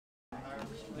Good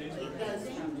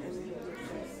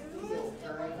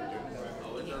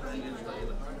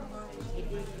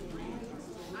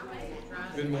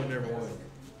morning, everyone.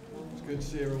 It's good to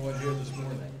see everyone here this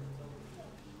morning.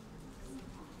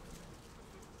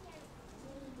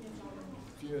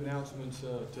 A few announcements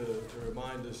to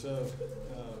remind us of.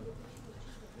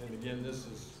 And again, this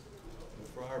is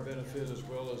for our benefit as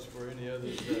well as for any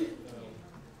others that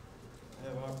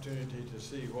have opportunity to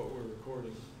see what we're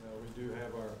recording. We do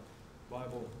have our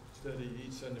Bible study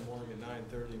each Sunday morning at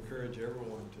 9:30. Encourage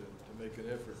everyone to make an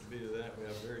effort to be to that. We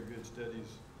have very good studies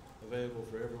available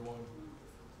for everyone,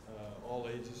 all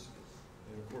ages.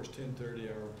 And of course, 10:30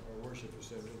 our worship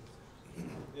assembly.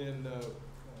 And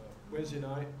Wednesday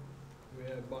night we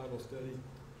have Bible study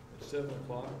at 7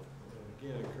 o'clock.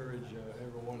 And again, encourage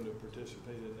everyone to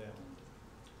participate in that.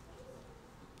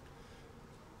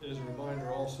 As a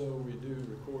reminder also, we do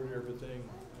record everything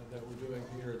that we're doing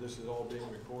here. This is all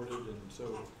being recorded, and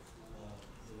so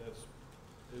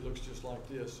it looks just like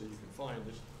this, so you can find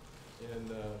it.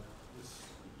 And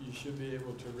you should be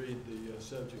able to read the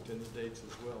subject and the dates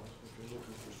as well if you're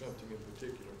looking for something in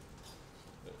particular.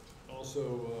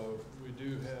 Also, we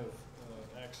do have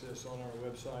access on our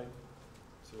website,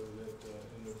 so that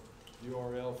and the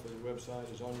URL for the website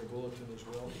is on your bulletin as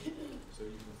well, so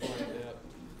you can find that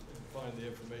and find the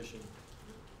information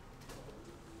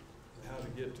how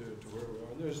to get to where we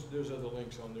are. And there's other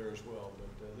links on there as well, but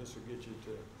this will get you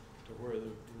to where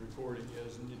the recording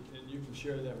is, and you can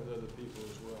share that with other people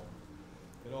as well.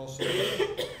 And also,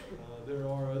 there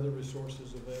are other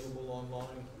resources available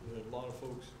online. There's a lot of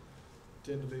folks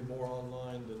tend to be more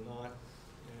online than not,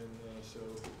 and so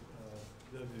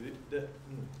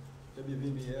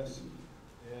WVBS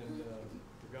and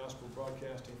the Gospel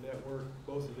Broadcasting Network,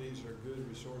 both of these are good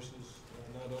resources,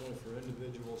 not only for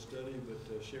individual study, but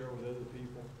to share with other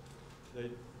people.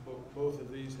 Both of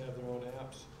these have their own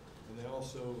apps, and they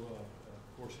also,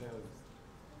 of course,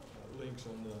 have links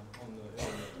on the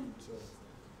internet. So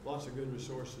lots of good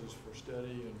resources for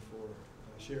study and for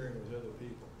sharing with other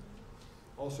people.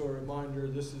 Also a reminder,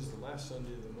 this is the last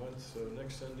Sunday of the month, so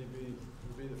next Sunday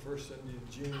will be the first Sunday in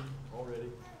June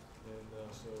already.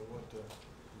 And so I want to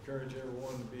encourage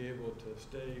everyone to be able to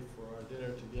stay for our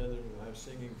dinner together. We'll have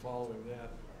singing following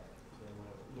that. So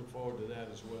look forward to that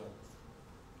as well.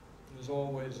 And as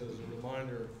always, as a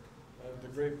reminder of the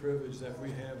great privilege that we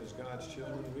have as God's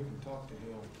children, we can talk to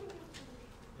Him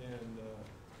and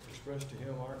express to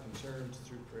Him our concerns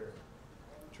through prayer.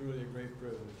 Truly a great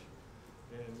privilege.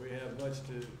 And we have much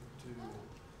to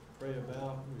pray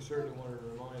about. We certainly want to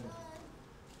remind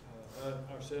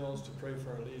ourselves to pray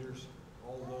for our leaders,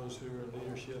 all those who are in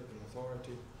leadership and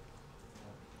authority.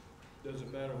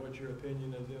 Doesn't matter what your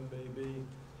opinion of them may be,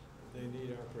 they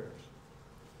need our prayers,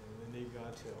 and they need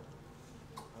God's help.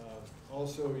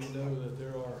 Also, you know that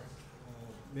there are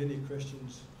many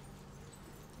Christians,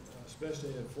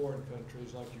 especially in foreign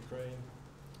countries like Ukraine,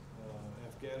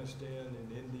 Afghanistan,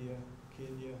 and India,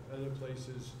 Kenya, other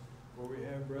places where we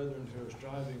have brethren who are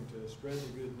striving to spread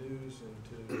the good news and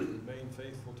to remain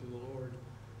faithful to the Lord,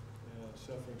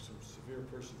 suffering some severe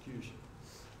persecution.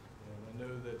 And I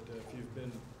know that if you've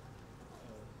been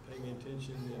paying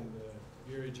attention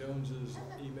in Gary Jones's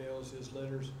emails, his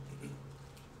letters,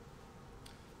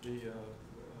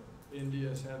 India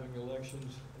is having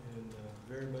elections and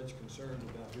very much concerned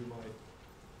about who might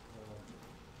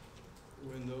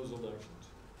win those elections.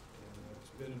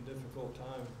 It's been a difficult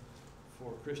time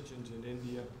for Christians in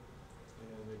India,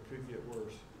 and it could get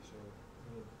worse. So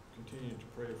we'll continue to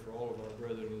pray for all of our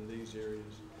brethren in these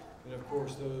areas. And of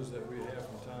course, those that we have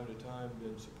from time to time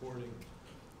been supporting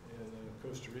in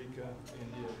Costa Rica,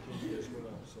 India, Kenya as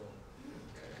well. So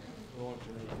we want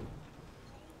to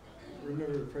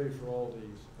remember to pray for all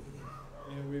these.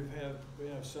 And we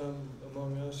have some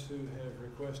among us who have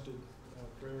requested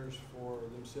prayers for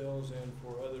themselves and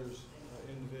for others,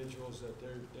 individuals that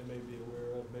they may be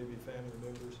aware of, maybe family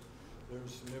members.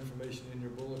 There's some information in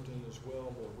your bulletin as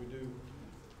well, but we do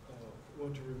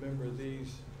want to remember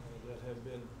these that have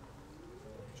been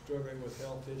struggling with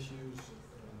health issues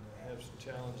and have some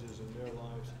challenges in their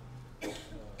lives.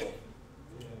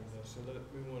 So that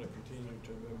we want to continue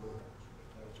to remember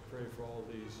to pray for all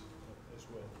these as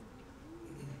well.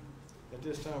 At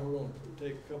this time, we're going to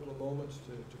take a couple of moments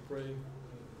to pray.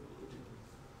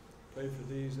 Pray for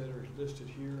these that are listed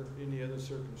here, any other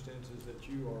circumstances that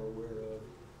you are aware of,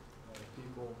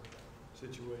 people,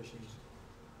 situations,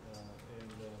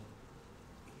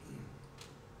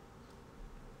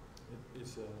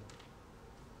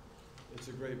 it's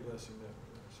a great blessing.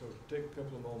 So take a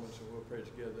couple of moments and we'll pray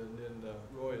together, and then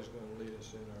Roy is going to lead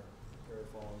us in our prayer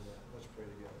following that. Let's pray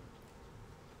together.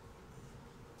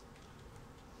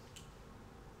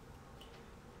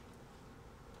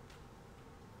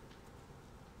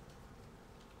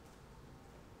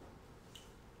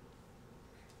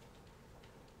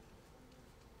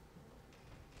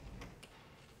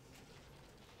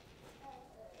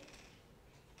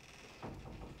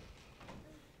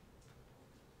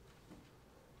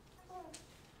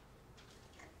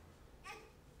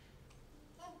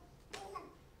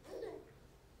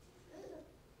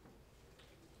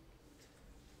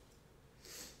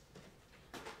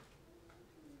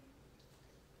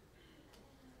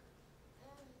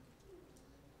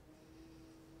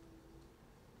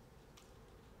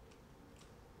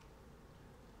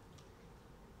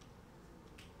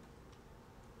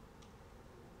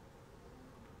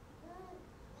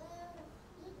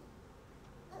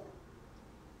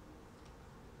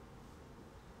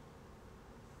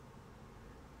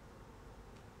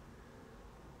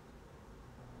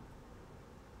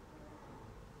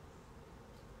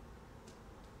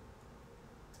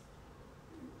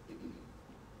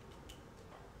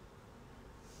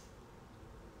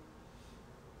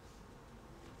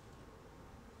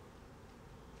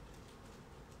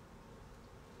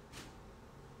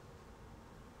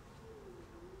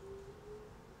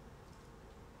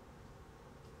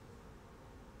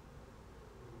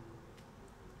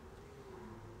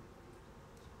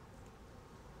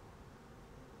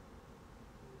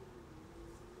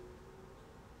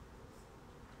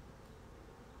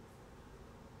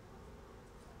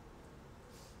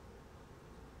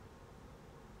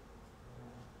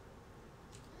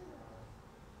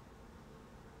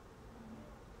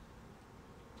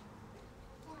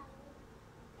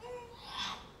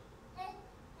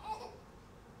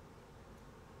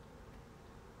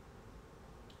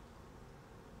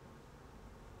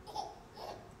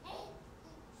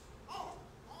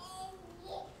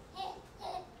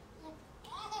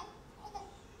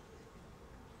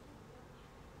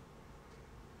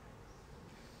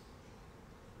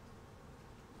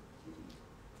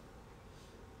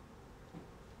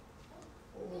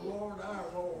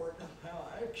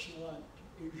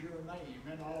 name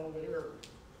in all the earth.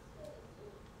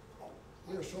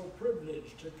 We're so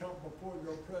privileged to come before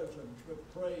your presence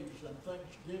with praise and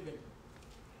thanksgiving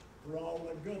for all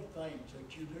the good things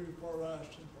that you do for us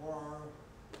and for our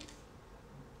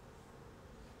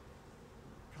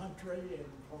country and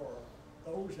for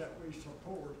those that we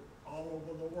support all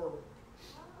over the world.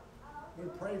 We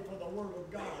pray for the Word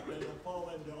of God that will fall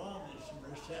into honest and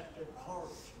receptive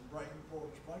hearts and bring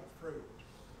forth much fruit.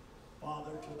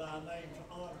 Father, to thy name's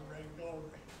honor and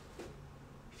glory,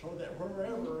 so that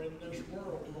wherever in this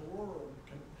world,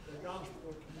 the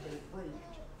gospel can be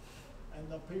preached, and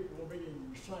the people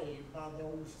being saved by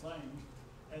those things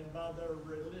and by their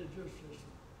religious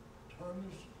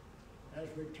terms as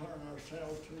we turn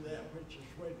ourselves to that which is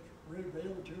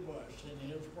revealed to us in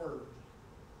His Word.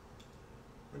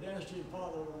 We'd ask you,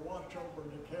 Father, to watch over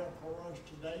and to care for us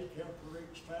today, care for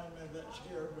each family that's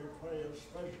here. We pray a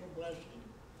special blessing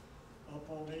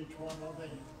upon each one of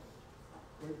them.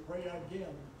 We pray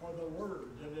again for the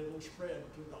Word, that it'll spread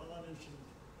to the honest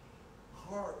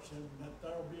hearts and that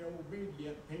there'll be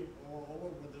obedient people all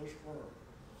over this world.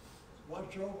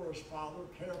 Watch over us, Father,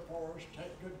 care for us,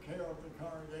 take good care of the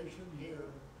congregation here.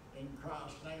 In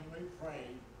Christ's name we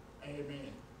pray.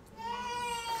 Amen.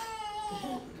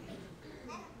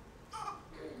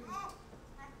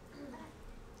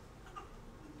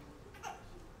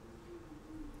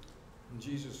 When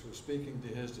Jesus was speaking to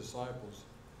his disciples,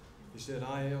 he said,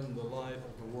 I am the light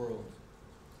of the world.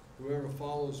 Whoever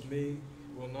follows me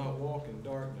will not walk in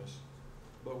darkness,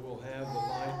 but will have the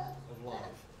light of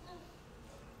life.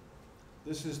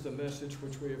 This is the message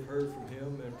which we have heard from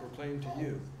him and proclaim to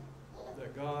you,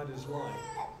 that God is light,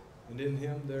 and in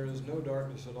him there is no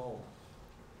darkness at all.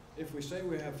 If we say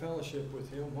we have fellowship with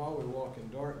him while we walk in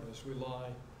darkness, we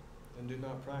lie and do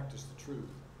not practice the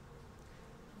truth.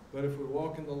 But if we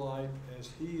walk in the light as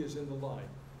he is in the light,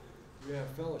 we have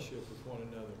fellowship with one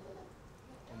another.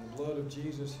 And the blood of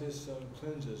Jesus, his Son,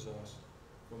 cleanses us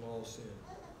from all sin.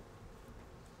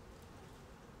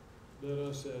 Let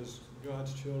us, as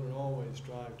God's children, always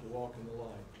strive to walk in the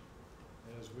light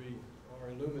as we are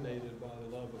illuminated by the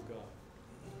love of God.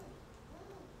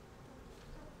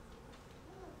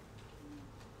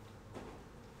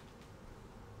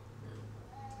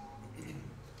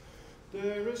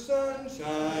 There is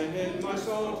sunshine in my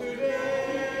soul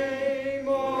today,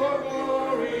 more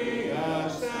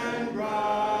glorious and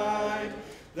bright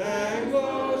than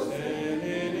glows in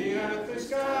any earthly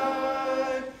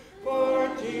sky. For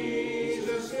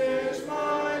Jesus is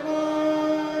my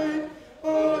light.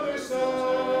 Oh, there's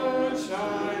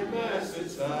sunshine, blessed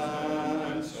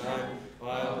sunshine,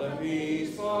 while the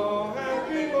peaceful,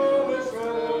 happy moments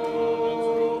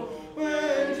roll.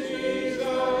 When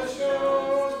Jesus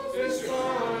shows his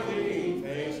smiling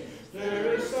face,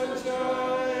 there is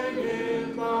sunshine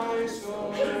in my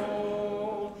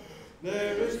soul.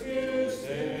 There is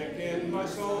music in my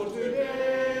soul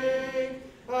today,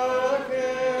 a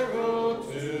carol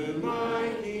to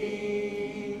my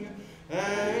King.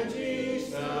 And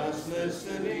Jesus,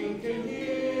 listening, can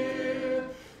hear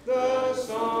the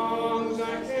songs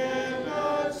I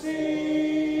cannot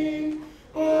sing.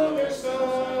 Oh, there's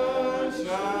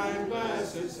sunshine,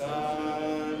 blessed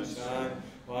sunshine,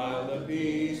 while the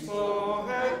peaceful,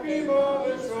 happy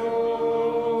moments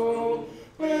roll.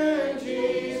 When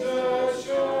Jesus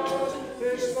shows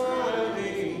his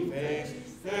smiling face,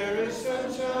 there is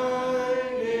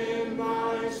sunshine in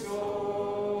my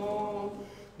soul.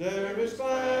 There is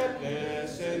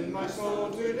gladness in my soul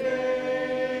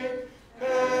today,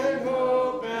 and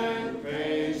hope and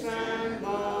praise and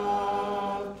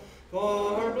love,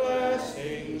 for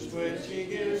blessings which he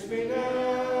gives me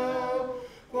now,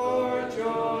 for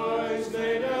joys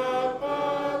laid up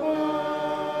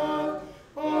above.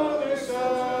 Oh, there's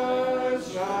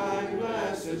sunshine,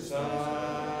 blessed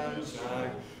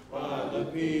sunshine, while the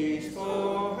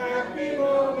peaceful, happy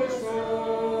moments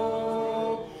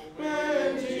roll.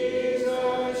 When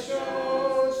Jesus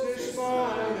shows his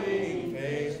smiling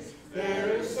face,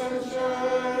 there is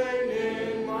sunshine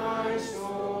in my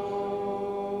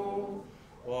soul.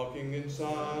 Walking in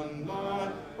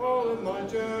sunlight all of my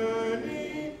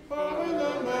journey, over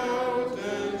the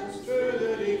mountains, through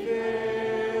the deep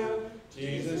vale,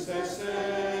 Jesus has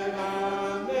said,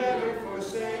 I'll never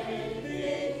forsake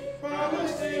thee,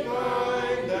 promise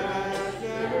divine that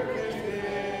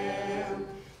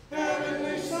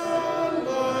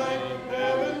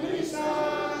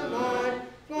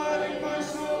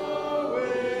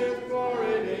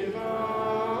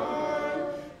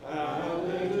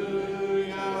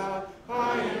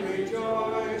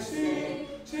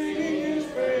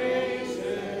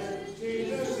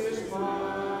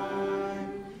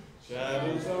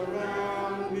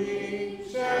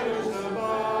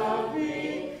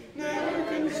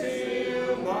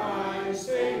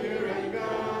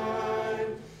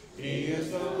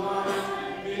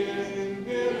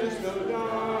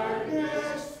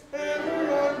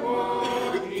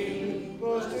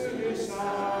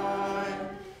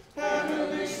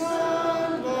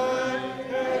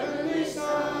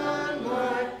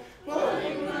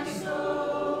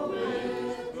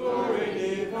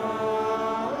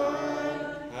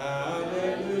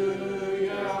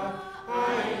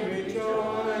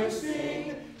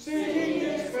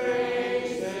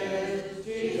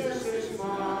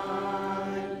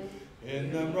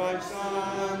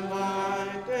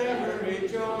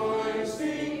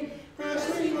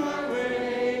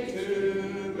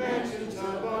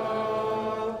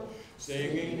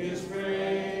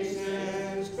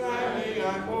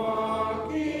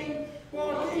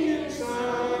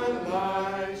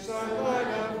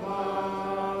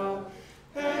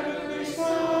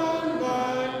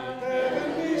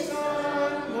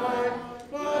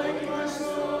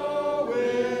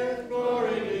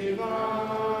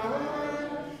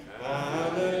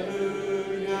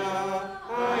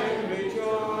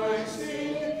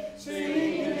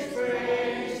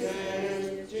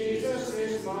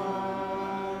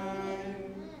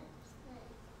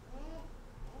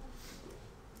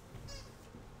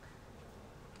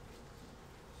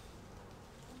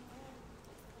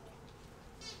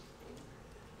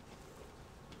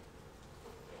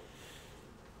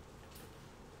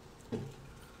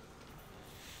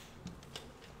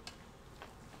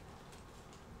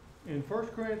in 1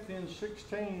 Corinthians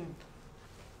 16,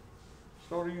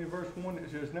 starting in verse 1,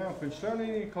 it says, "Now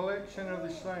concerning the collection of the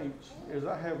saints, as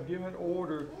I have given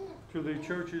order to the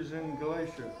churches in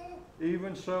Galatia,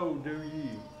 even so do ye.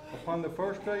 Upon the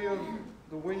first day of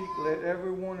the week, let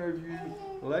every one of you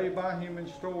lay by him in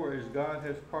store as God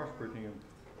has prospered him,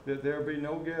 that there be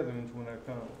no gatherings when I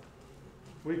come."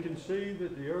 We can see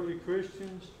that the early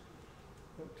Christians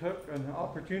took an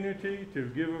opportunity to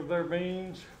give of their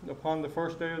means upon the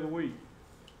first day of the week.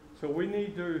 So we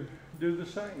need to do the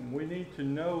same. We need to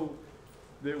know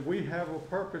that we have a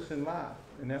purpose in life,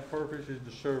 and that purpose is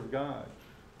to serve God.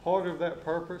 Part of that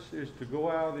purpose is to go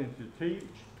out and to teach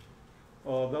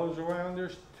those around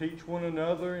us, teach one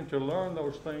another, and to learn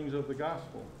those things of the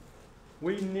gospel.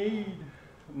 We need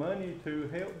money to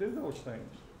help do those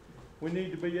things. We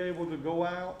need to be able to go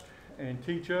out and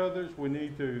teach others. We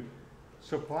need to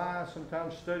supply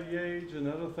sometimes study aids and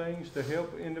other things to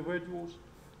help individuals.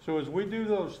 So as we do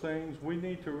those things, we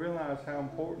need to realize how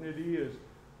important it is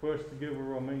for us to give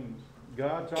of our means.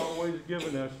 God's always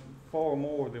given us far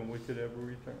more than we could ever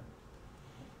return.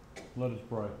 Let us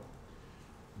pray.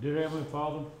 Dear Heavenly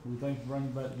Father, we thank you for bringing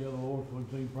us back together, Lord, so we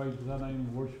can sing praise to thy name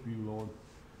and worship you, Lord.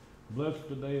 Bless us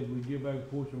today as we give back a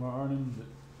portion of our earnings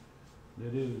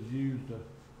that it is used to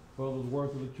further the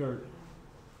work of the church.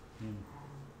 And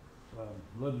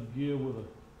let us give with a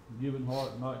giving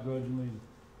heart, not grudgingly.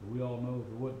 We all know if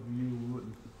it wasn't for you,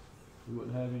 we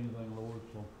wouldn't have anything, Lord.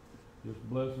 So just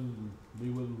bless us and be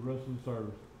with us the rest of the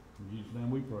service. In Jesus' name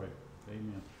we pray.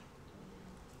 Amen.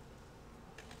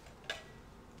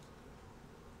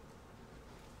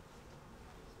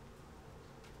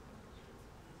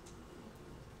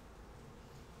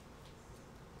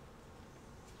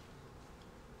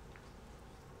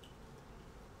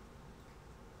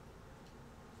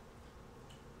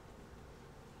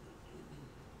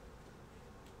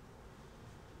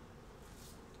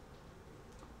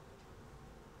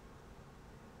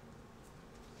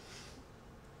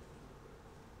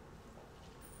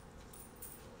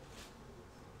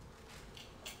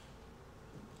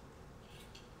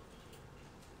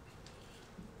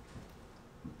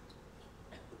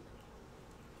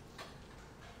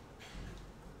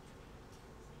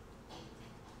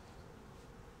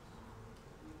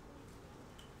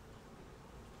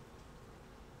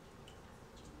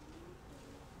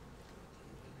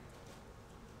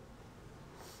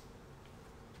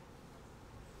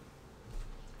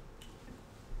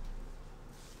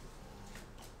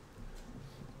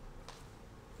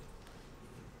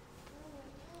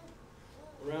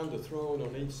 Around the throne,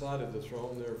 on each side of the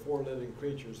throne, there are 4 living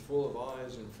creatures full of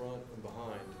eyes in front and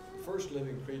behind. The first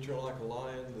living creature like a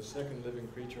lion, the second living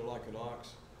creature like an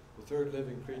ox, the third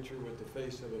living creature with the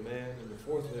face of a man, and the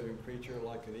fourth living creature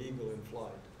like an eagle in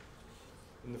flight.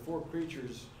 And the 4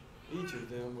 creatures, each of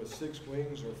them with 6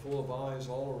 wings, are full of eyes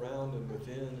all around and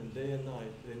within, and day and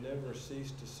night they never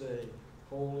cease to say,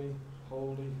 "Holy,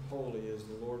 holy, holy is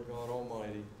the Lord God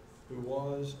Almighty, who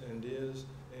was and is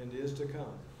to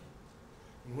come."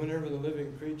 And whenever the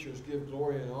living creatures give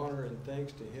glory and honor and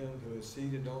thanks to him who is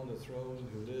seated on the throne and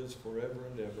who lives forever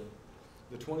and ever,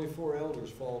 the 24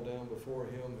 elders fall down before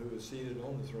him who is seated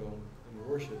on the throne and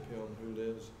worship him who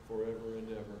lives forever and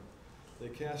ever. They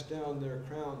cast down their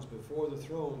crowns before the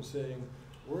throne, saying,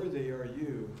 "Worthy are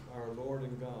you, our Lord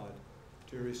and God,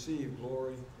 to receive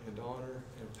glory and honor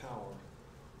and power.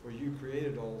 For you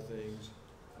created all things,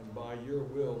 and by your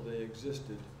will they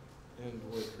existed and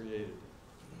were created."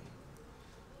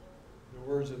 The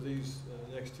words of these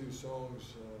next 2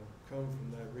 songs come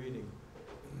from that reading,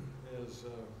 as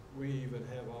we even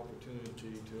have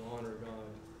opportunity to honor God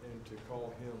and to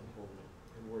call him holy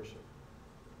in worship.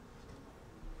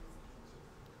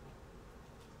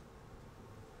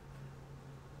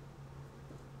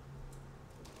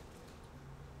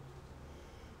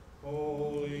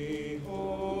 Holy,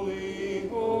 holy,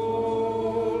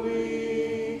 holy,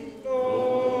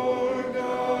 Lord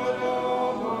God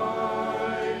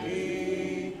Almighty,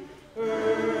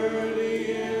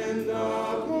 early in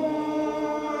the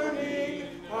morning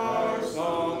our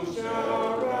song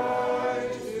shall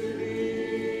rise to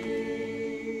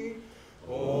thee.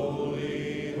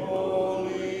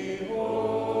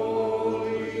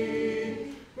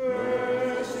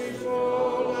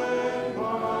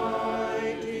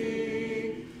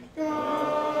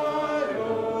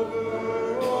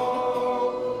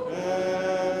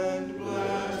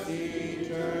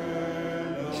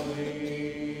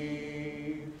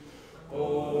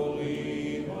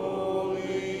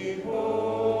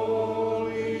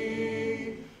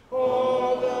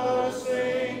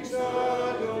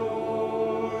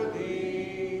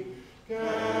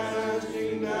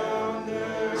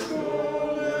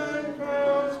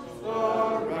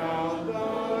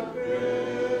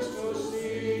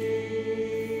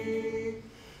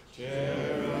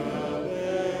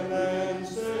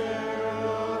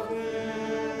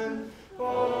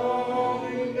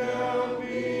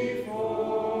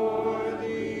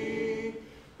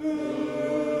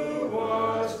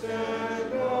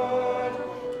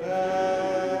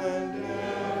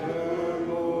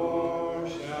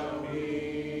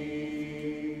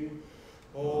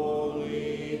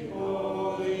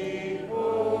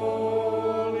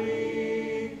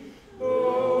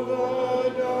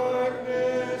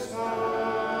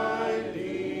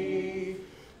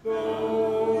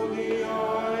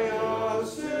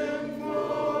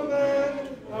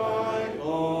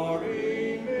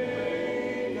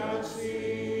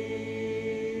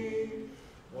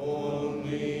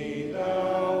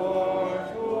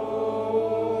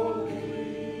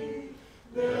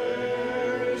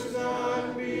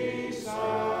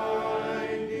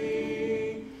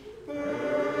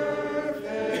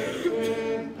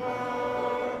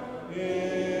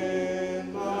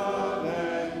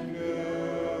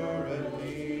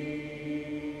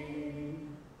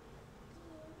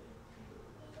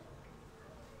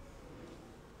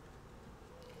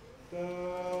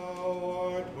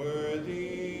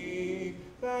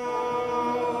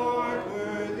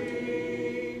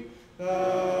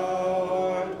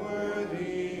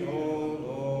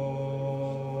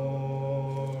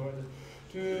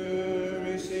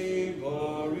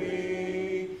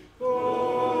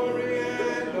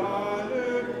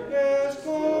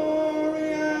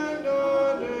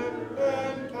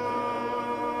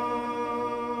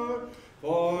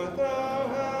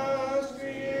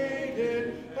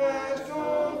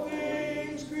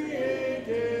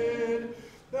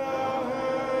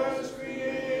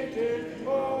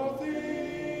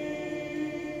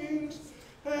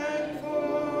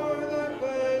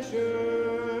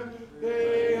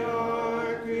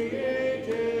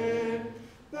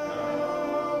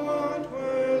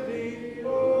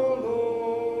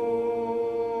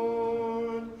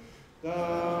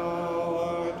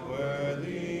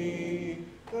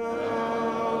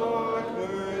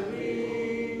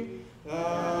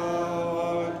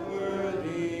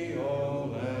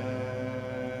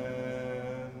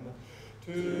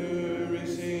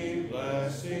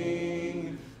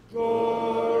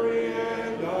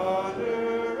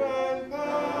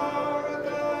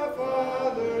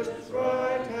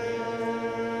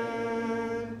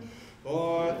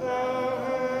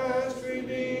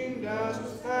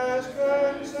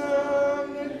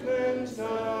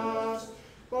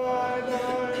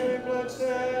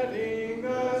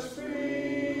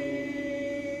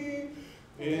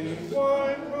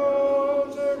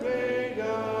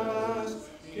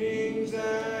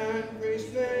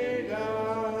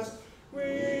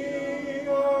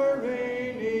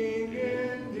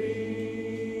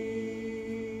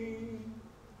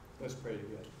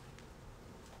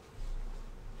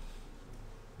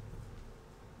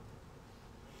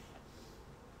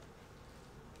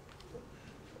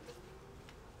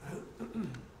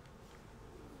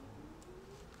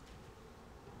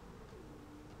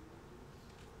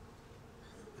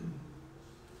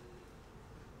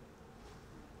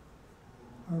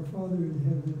 Our Father in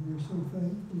heaven, we're so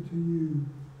thankful to you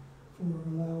for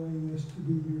allowing us to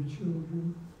be your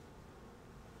children.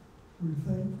 We're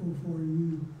thankful for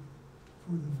you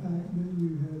for the fact that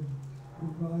you have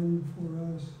provided for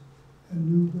us a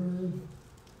new birth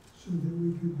so that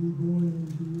we could be born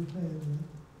into your family.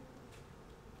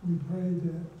 We pray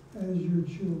that as your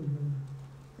children,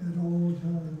 at all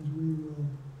times we will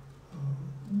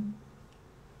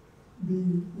be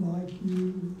like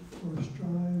you, or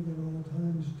strive at all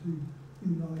times to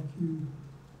be like you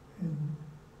and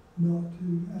not to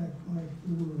act like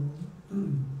the world.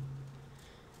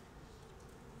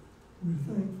 We're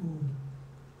thankful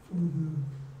for the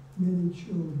many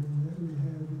children that we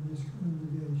have in this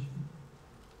congregation.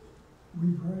 We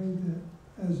pray that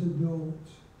as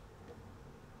adults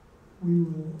we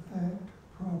will act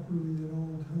properly at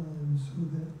all times so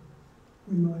that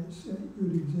we might set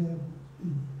good examples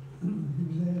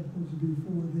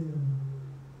before them,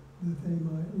 that they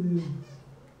might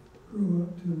grow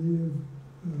up to live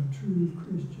true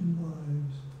Christian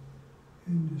lives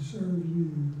and to serve you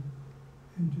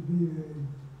and to be a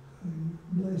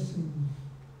blessing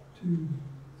to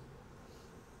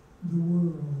the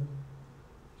world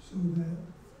so that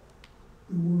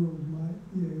the world might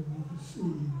be able to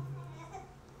see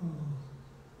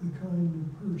the kind of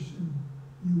person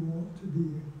you want to be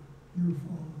your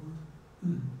follower.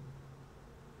 And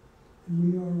we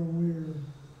are aware of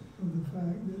the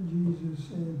fact that Jesus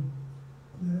said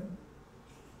that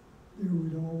there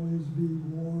would always be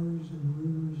wars and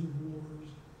rumors of wars,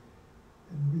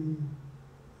 and we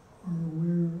are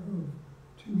aware of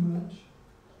too much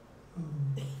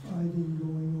fighting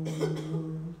going on in the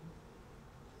world.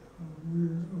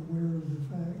 We're aware of the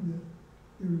fact that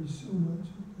there is so much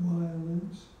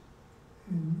violence,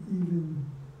 and even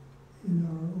in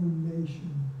our own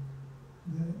nation,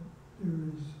 that there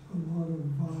is a lot of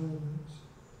violence,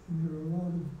 and there are a lot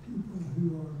of people who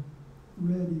are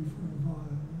ready for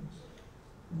violence.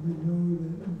 And we know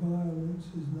that violence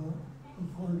is not a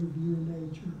part of your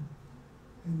nature,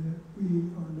 and that we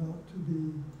are not to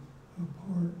be a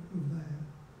part of that.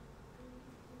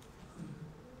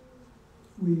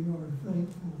 We are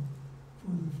thankful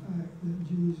for the fact that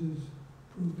Jesus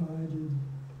provided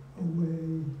a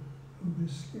way of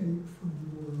escape from the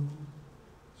world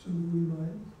so that we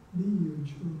might be your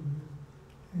children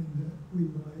and that we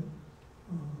might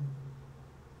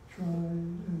try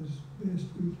as best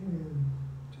we can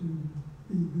to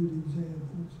be good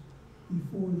examples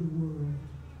before the world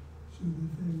so that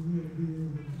they will be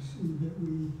able to see that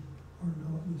we are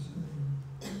not the same,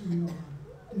 that we are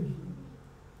different.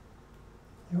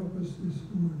 Help us this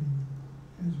morning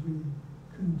as we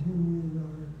continue in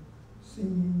our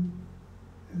singing,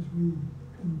 as we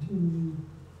continue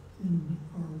in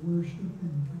our worship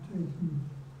and partaking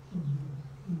of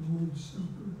the Lord's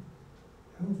Supper.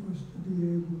 Help us to be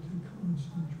able to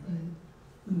concentrate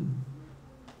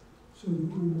so that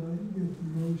we might get the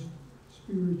most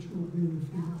spiritual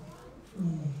benefit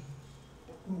from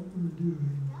what we're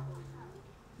doing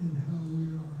and how we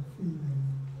are feeling.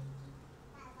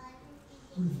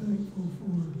 We're thankful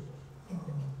for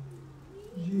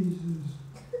Jesus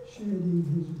shedding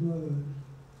his blood,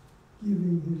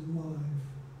 giving his life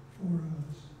for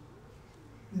us,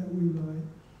 that we might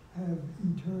have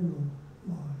eternal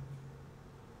life.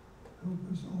 Help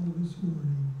us all this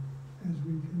morning as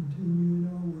we continue in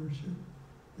our worship,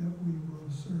 that we will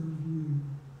serve you.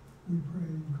 We pray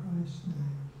in Christ's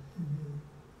name. Amen.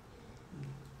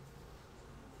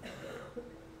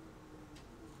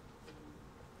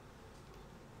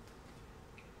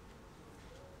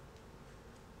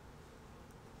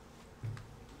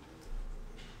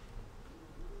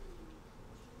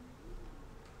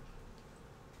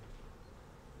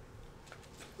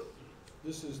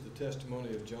 This is the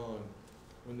testimony of John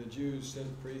when the Jews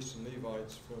sent priests and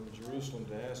Levites from Jerusalem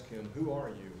to ask him, "Who are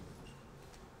you?"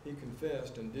 He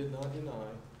confessed and did not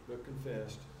deny, but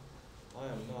confessed, "I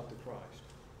am not the Christ."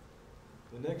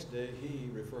 The next day he,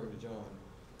 referring to John,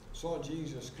 saw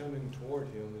Jesus coming toward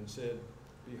him and said,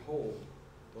 "Behold,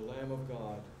 the Lamb of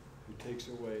God who takes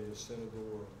away the sin of the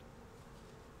world."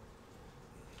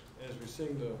 As we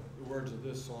sing the words of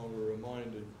this song, we're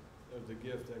reminded of the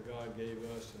gift that God gave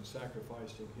us in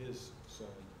sacrificing his Son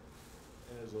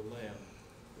as a lamb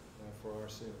for our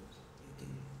sins.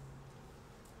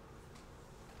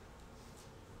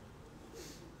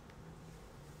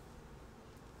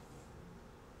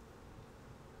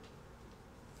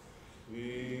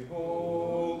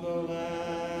 Behold the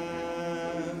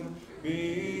Lamb,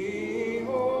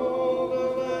 behold the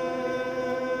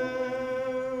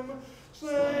Lamb,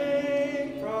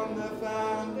 slain from the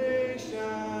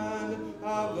foundation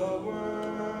of the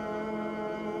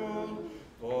world.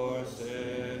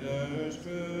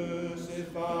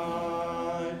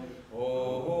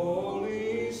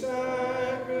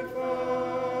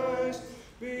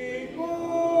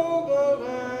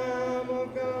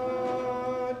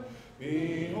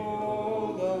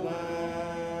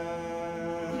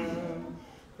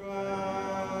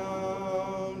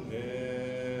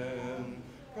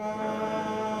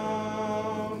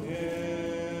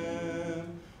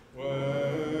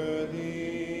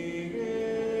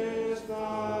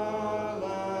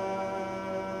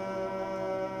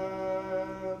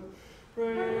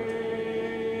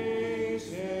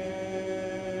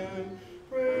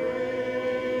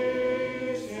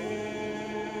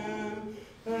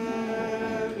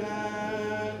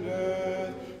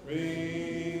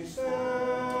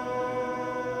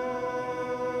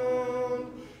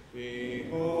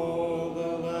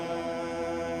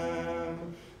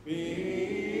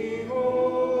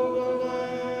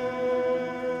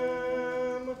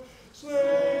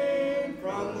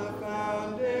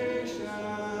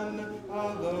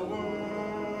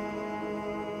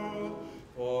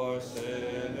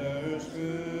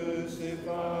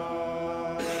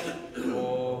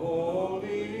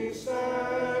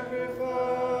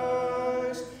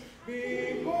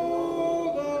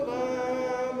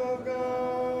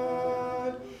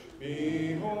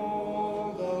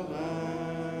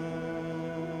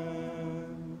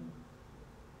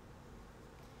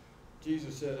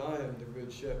 Jesus said, I am the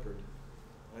good shepherd.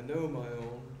 I know my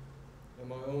own, and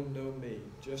my own know me,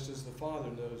 just as the Father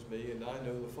knows me, and I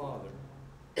know the Father.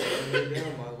 I lay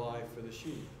down my life for the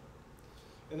sheep.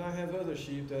 And I have other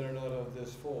sheep that are not of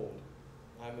this fold.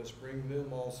 I must bring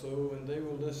them also, and they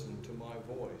will listen to my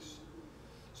voice.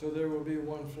 So there will be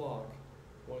one flock,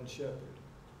 one shepherd.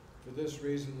 For this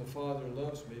reason the Father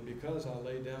loves me, because I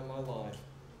lay down my life,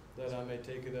 that I may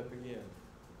take it up again.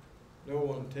 No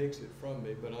one takes it from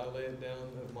me, but I lay it down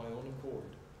of my own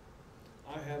accord.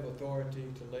 I have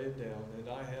authority to lay it down, and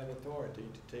I have authority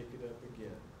to take it up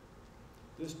again.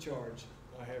 This charge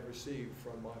I have received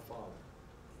from my Father.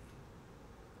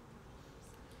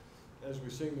 As we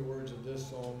sing the words of this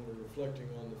song, we're reflecting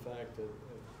on the fact that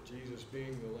Jesus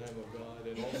being the Lamb of God,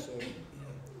 and also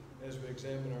as we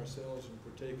examine ourselves in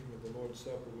partaking of the Lord's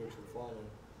Supper, which will follow,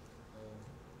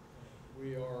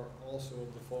 we are also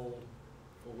of the fold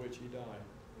for which he died,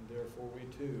 and therefore we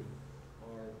too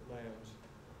are lambs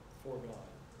for God.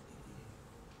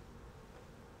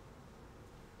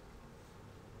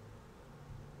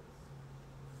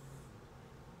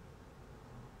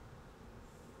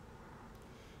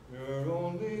 Your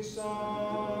only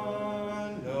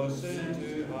Son, no sin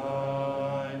to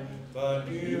hide, but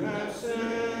you have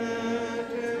sent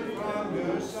him from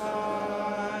your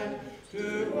side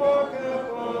to walk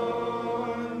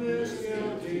upon this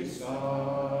guilty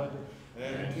sod,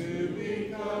 and to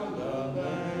become the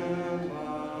Lamb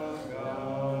of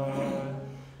God.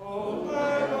 O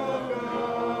Lamb of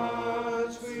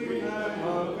God, sweet Lamb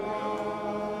of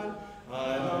God,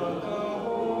 I love the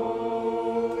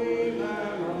holy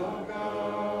Lamb of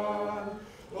God.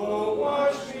 Oh,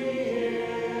 wash me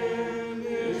in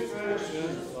his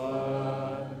precious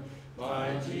blood,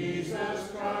 my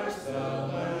Jesus Christ, the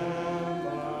Lamb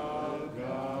of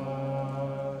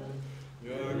God.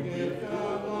 Your gift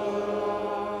of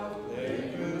love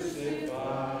they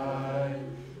crucified,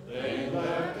 they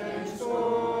left and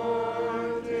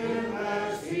scorned him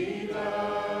as he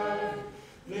died.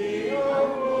 The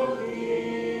humble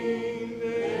King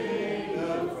they made a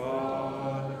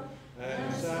fraud,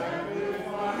 and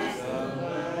sacrificed the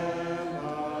Lamb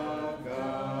of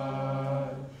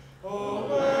God. O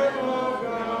Lamb of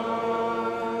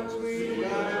God, sweet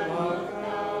Lamb of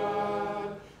God,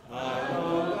 I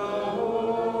love the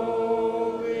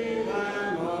holy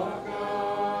Lamb of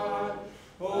God.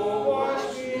 Oh,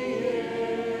 wash me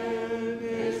in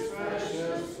his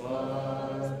precious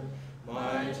blood,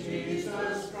 my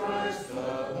Jesus Christ, the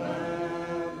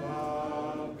Lamb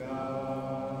of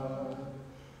God.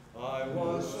 I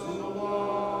was so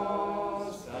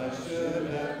lost, I should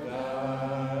have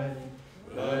died,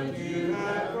 but you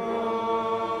have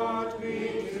brought me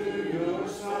to your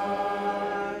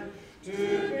side, to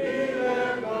be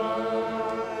led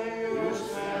by your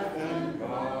staff and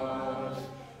rod,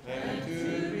 and to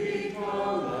be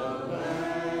called the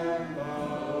Lamb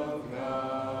of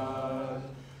God.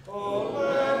 O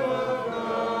Lamb of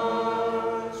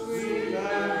God, sweet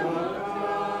Lamb of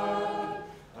God,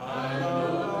 I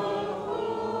love the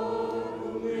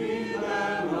holy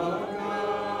Lamb of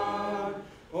God.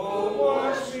 Oh,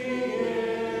 wash me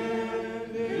in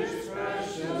his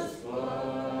precious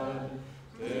blood,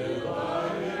 till I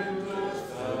am just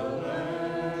the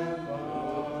Lamb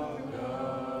of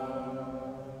God.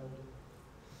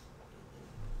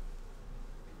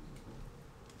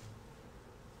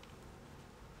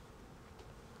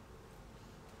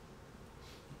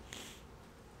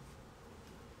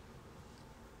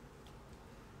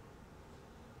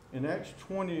 In Acts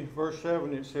 20, verse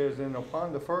 7, it says, And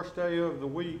upon the first day of the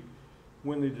week,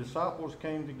 when the disciples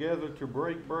came together to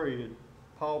break bread,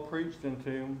 Paul preached unto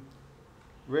them,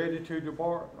 ready to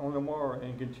depart on the morrow,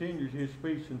 and continued his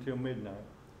speech until midnight.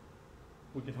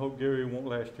 We can hope Gary won't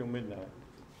last till midnight.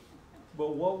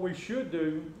 But what we should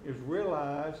do is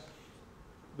realize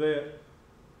that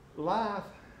life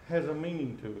has a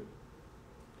meaning to it.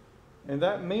 And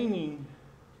that meaning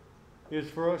is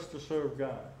for us to serve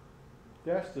God.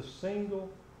 That's the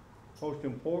single most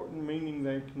important meaning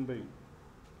there can be.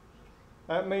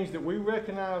 That means that we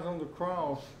recognize on the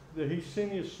cross that he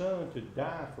sent his son to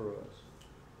die for us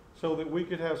so that we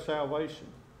could have salvation.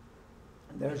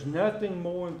 There's nothing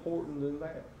more important than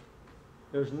that.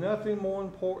 There's nothing more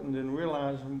important than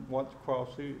realizing what the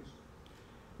cross is.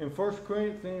 In 1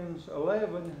 Corinthians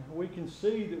 11, we can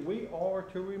see that we are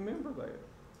to remember that.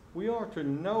 We are to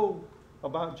know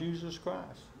about Jesus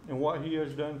Christ and what he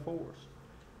has done for us.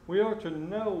 We are to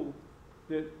know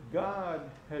that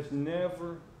God has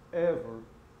never, ever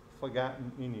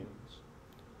forgotten any of us.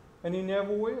 And he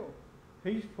never will.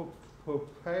 He's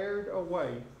prepared a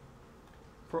way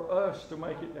for us to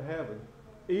make it to heaven,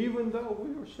 even though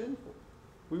we are sinful.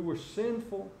 We were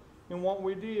sinful in what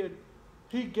we did.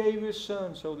 He gave His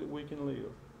Son so that we can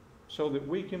live, so that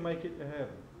we can make it to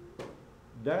heaven.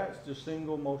 That's the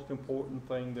single most important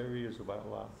thing there is about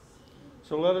life.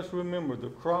 So let us remember, the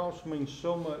cross means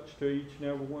so much to each and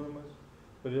every one of us,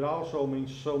 but it also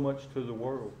means so much to the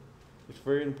world. It's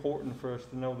very important for us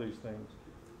to know these things.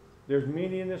 There's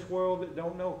many in this world that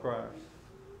don't know Christ,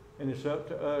 and it's up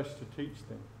to us to teach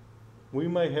them. We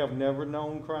may have never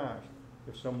known Christ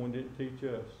if someone didn't teach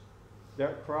us.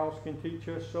 That cross can teach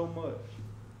us so much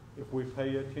if we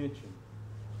pay attention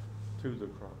to the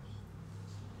cross.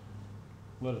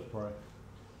 Let us pray.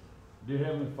 Dear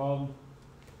Heavenly Father,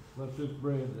 bless this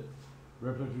bread that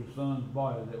represents your Son's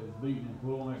body that was beaten and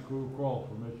put on that cruel cross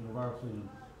for remission of our sins.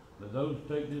 Let those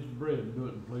take this bread and do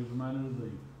it in pleasing manner to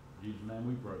thee. In Jesus' name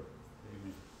we pray.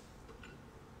 Amen.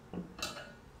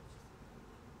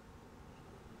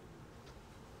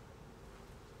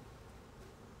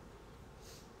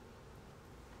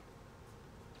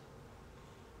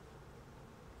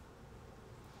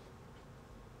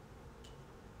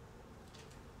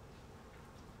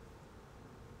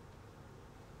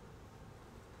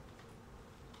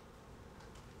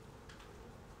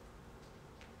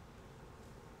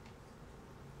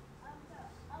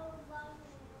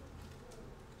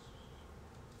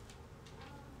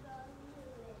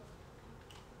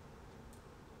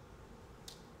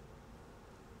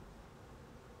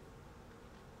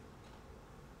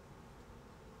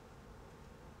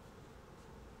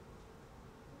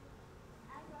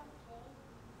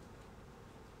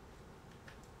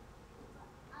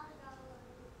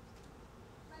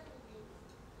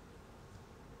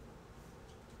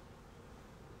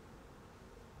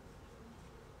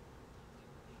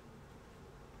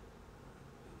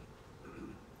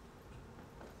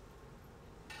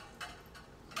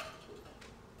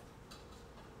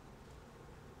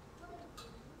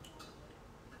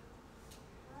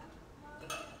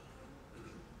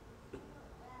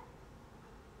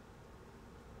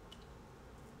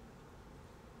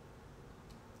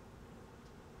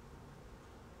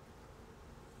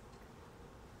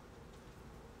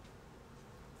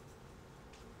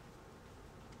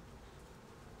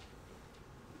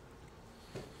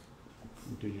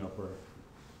 Continue our prayer.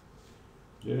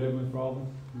 Dear Heavenly Father,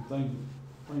 we thank you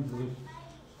for this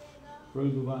fruit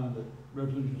of the vine that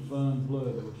represents your Son's blood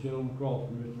that was shed on the cross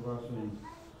for the remission of our sins.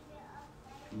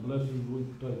 And bless us as we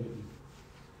partake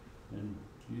it. In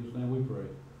Jesus' name we pray.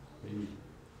 Amen.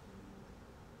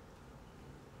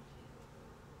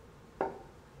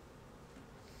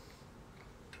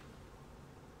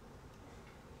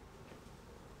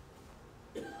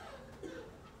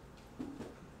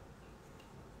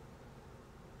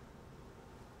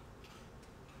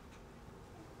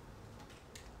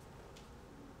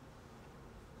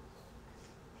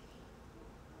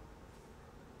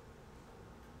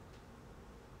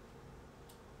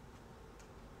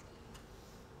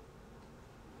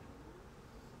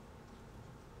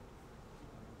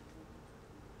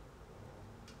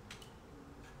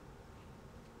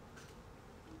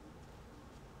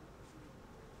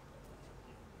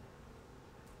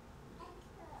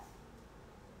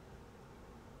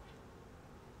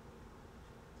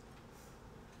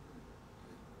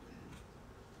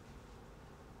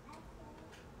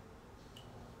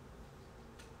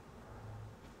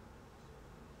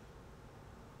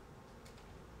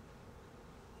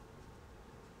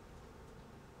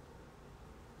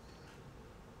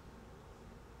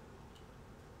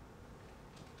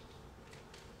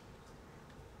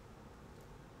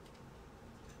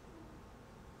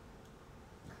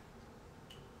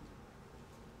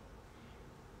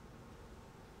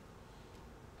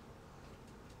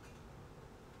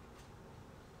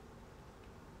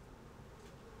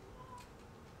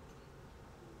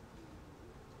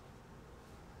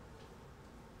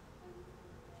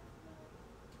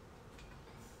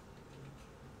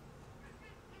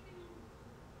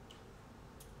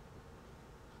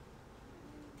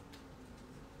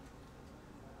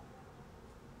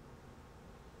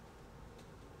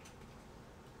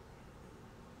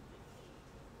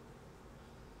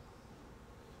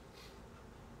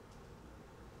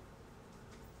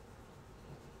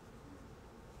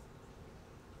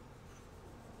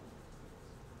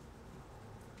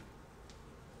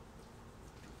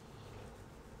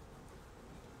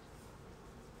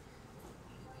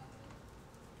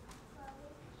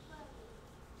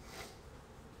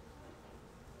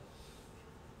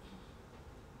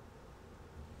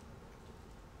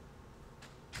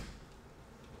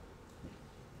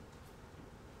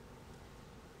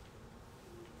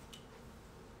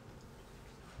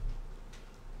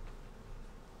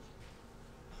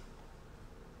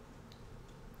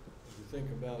 think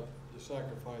about the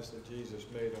sacrifice that Jesus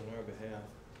made on our behalf,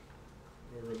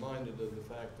 we're reminded of the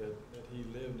fact that he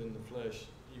lived in the flesh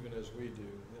even as we do.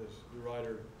 As the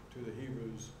writer to the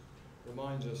Hebrews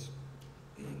reminds us,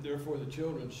 therefore the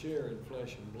children share in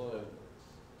flesh and blood,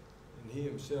 and he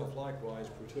himself likewise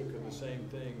partook of the same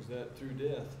things, that through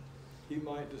death he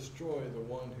might destroy the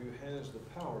one who has the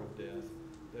power of death,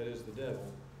 that is the devil,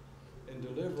 and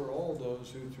deliver all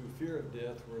those who through fear of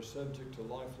death were subject to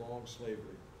lifelong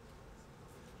slavery.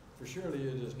 For surely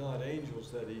it is not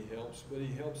angels that he helps, but he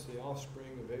helps the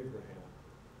offspring of Abraham.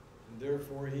 And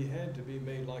therefore he had to be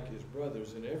made like his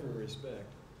brothers in every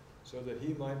respect, so that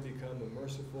he might become a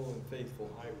merciful and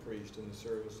faithful high priest in the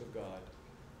service of God,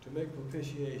 to make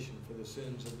propitiation for the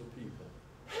sins of the people.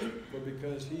 For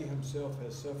because he himself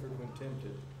has suffered when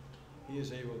tempted, he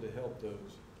is able to help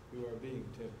those who are being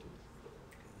tempted.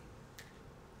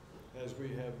 As we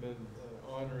have been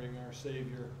honoring our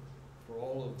Savior for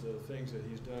all of the things that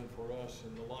he's done for us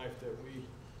and the life that we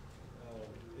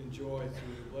enjoy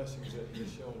through the blessings that he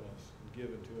has shown us and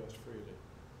given to us freely,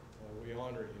 we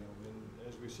honor him. And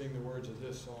as we sing the words of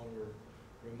this song, we're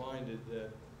reminded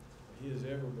that he is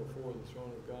ever before the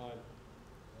throne of God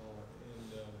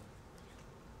and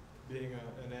being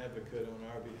an advocate on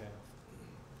our behalf.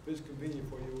 If it's convenient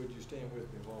for you, would you stand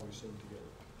with me while we sing together?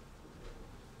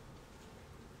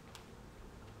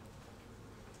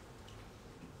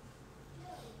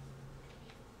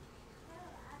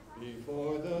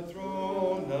 Before the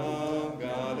throne of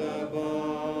God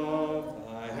above,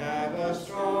 I have a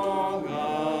strong,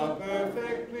 a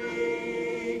perfect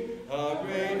plea, a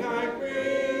great high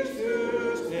priest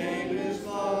whose name is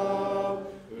love,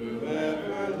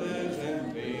 whoever lives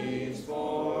and pleads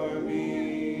for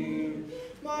me.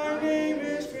 My name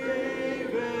is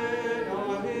graven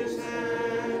on his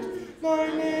hand, my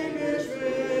name is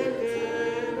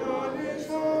written on his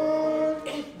heart.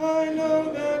 I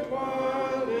know that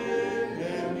while in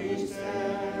him he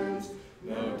stands,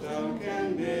 no tongue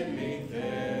can bid me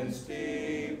thence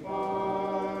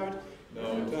depart.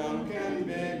 No tongue can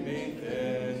bid me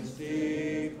thence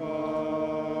depart.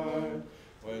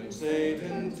 When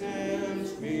Satan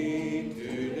tempts me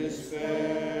to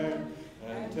despair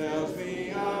and tells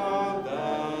me of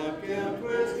the guilt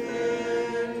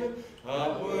within,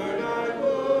 upward I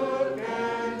look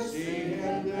and see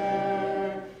him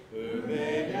there, who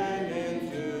made an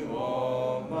end to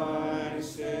all my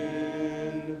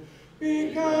sin.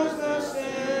 Because the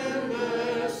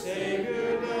sinless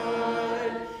Savior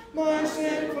died, my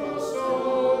sinful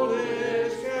soul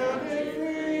is counted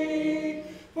free,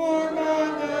 for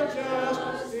God the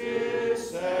just is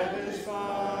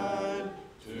satisfied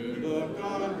to look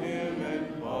on him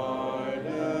and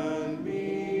pardon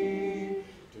me,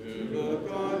 to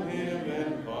look on him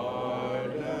and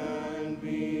pardon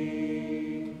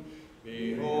me.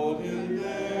 Behold him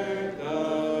there,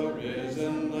 the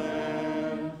risen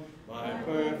Lamb, my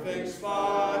perfect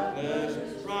spotless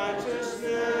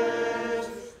righteousness,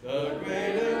 the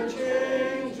great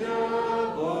unchangeable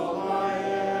I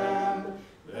am,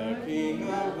 the King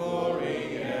of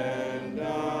glory and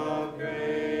of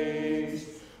grace.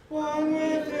 One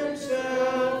with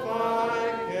himself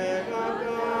I cannot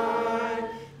die,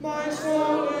 my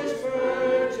soul is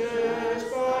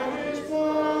purchased by his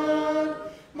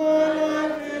blood, my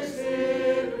life is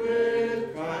hid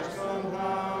with Christ on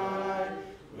high,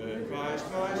 with Christ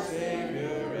my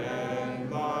Savior and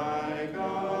my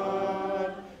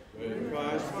God, with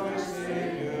Christ my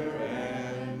Savior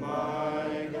and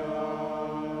my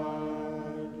God.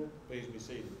 Please be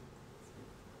seated.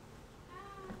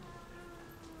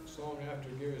 The song after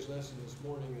Gary's lesson this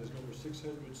morning is number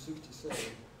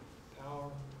 667,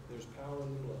 Power, There's Power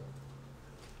in the Blood.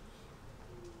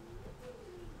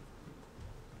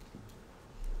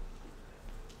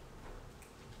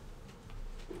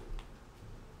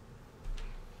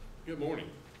 Good morning.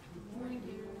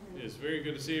 It's very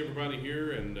good to see everybody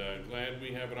here, and glad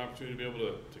we have an opportunity to be able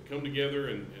to come together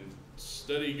and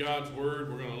study God's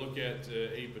Word. We're going to look at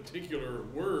a particular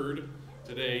word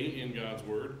today in God's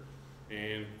Word,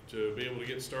 and to be able to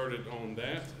get started on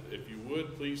that, if you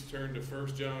would, please turn to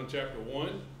 1 John chapter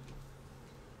 1,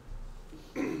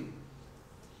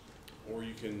 or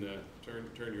you can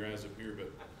turn your eyes up here,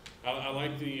 but I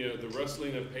like the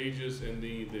rustling of pages and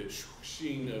the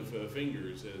swooshing of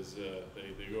fingers as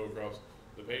they go across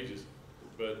the pages.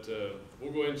 But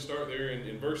we'll go ahead and start there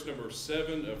in verse number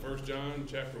 7 of 1 John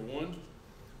chapter 1.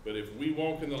 But if we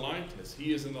walk in the light as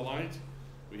he is in the light,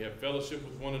 we have fellowship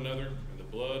with one another, and the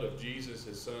blood of Jesus,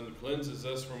 his Son, cleanses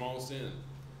us from all sin.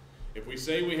 If we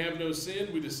say we have no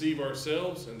sin, we deceive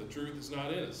ourselves, and the truth is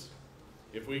not in us.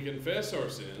 If we confess our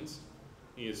sins,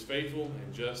 He is faithful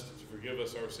and just to forgive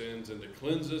us our sins and to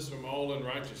cleanse us from all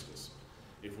unrighteousness.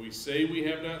 If we say we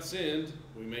have not sinned,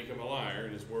 we make him a liar,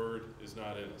 and his word is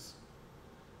not in us.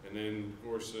 And then, of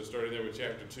course, starting there with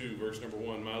chapter 2, verse number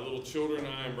 1, my little children,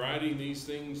 I am writing these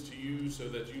things to you so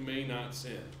that you may not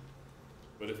sin.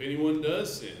 But if anyone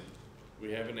does sin,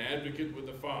 we have an advocate with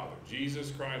the Father, Jesus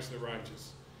Christ the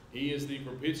righteous. He is the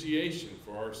propitiation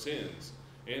for our sins,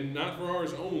 and not for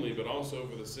ours only, but also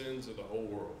for the sins of the whole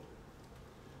world.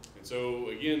 And so,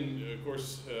 again, of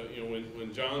course,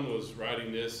 when John was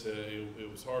writing this,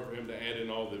 it was hard for him to add in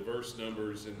all the verse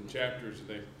numbers and chapters and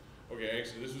things. Okay,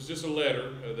 actually, this was just a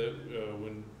letter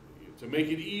to make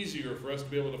it easier for us to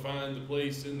be able to find the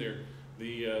place in there.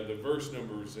 The verse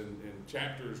numbers and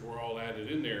chapters were all added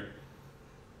in there.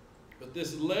 But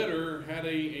this letter had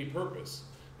a purpose.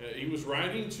 He was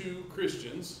writing to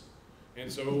Christians,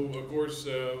 and so, of course,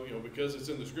 because it's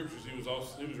in the scriptures, he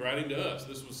was writing to us.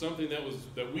 This was something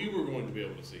that we were going to be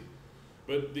able to see.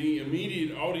 But the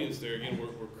immediate audience there, again,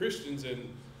 were Christians, and,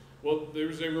 well,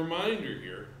 there's a reminder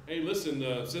here. Hey, listen,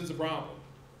 sin's a problem.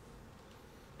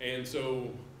 And so,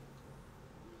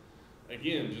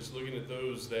 again, just looking at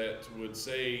those that would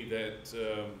say that,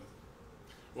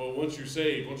 well, once you're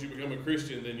saved, once you become a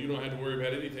Christian, then you don't have to worry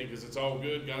about anything because it's all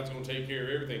good. God's going to take care of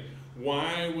everything.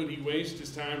 Why would he waste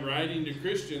his time writing to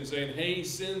Christians saying, hey,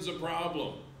 sin's a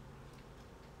problem?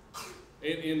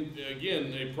 And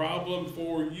again, a problem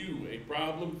for you, a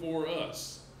problem for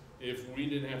us, if we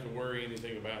didn't have to worry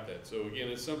anything about that. So again,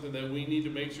 it's something that we need to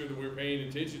make sure that we're paying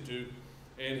attention to.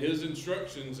 And his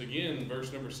instructions, again,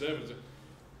 verse number 7,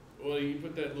 well, you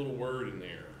put that little word in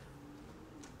there.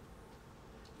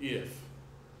 If.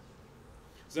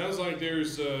 Sounds like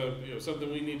there's something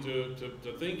we need to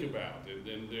think about,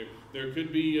 and there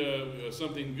could be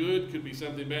something good, could be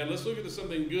something bad. Let's look at the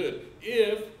something good.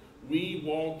 If we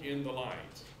walk in the light,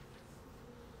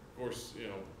 of course,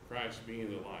 Christ being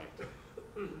the light.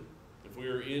 If we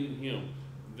are in Him,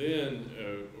 then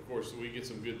of course we get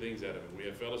some good things out of it. We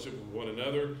have fellowship with one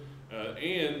another,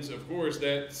 and of course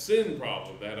that sin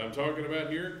problem that I'm talking about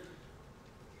here.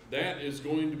 That is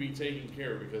going to be taken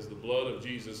care of because the blood of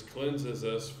Jesus cleanses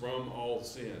us from all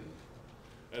sin.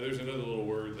 There's another little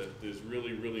word that is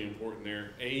really, really important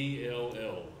there.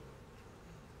 A-L-L.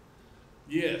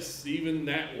 Yes, even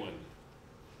that one.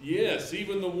 Yes,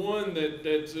 even the one that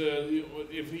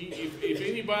if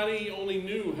anybody only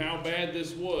knew how bad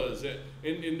this was, and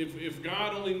if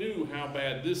God only knew how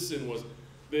bad this sin was,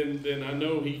 then I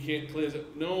know He can't cleanse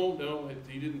it. No,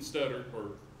 He didn't stutter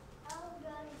or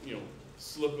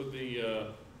slip of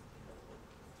the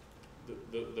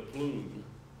plume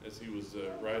as he was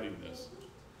writing this.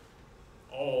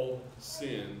 All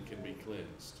sin can be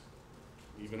cleansed,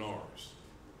 even ours.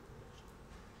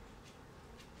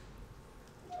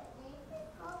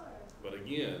 But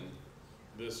again,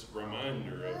 this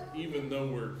reminder of even though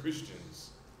we're Christians,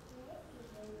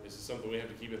 this is something we have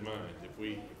to keep in mind. If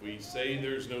we say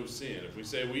there's no sin, if we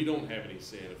say we don't have any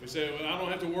sin, if we say, well, I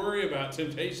don't have to worry about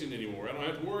temptation anymore, I don't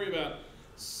have to worry about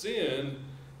sin,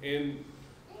 and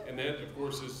that, of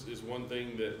course, is one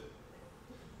thing that,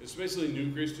 especially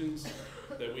new Christians,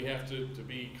 that we have to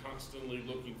be constantly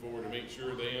looking forward to make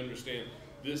sure they understand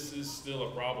this is still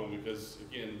a problem because,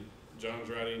 again, John's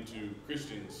writing to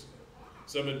Christians.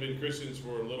 Some had been Christians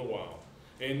for a little while.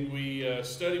 And we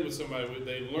study with somebody,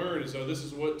 they learn, and so this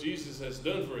is what Jesus has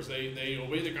done for us. They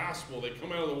obey the gospel, they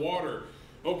come out of the water.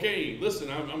 Okay, listen,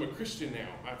 I'm a Christian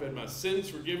now. I've had my sins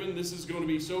forgiven. This is going to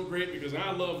be so great because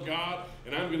I love God,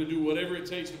 and I'm going to do whatever it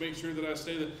takes to make sure that I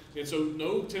stay there. And so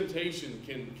no temptation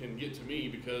can get to me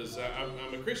because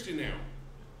I'm a Christian now.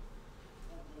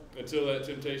 Until that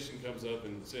temptation comes up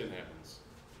and sin happens.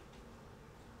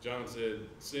 John said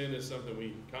sin is something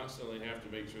we constantly have to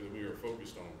make sure that we are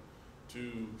focused on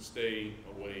to stay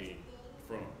away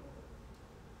from.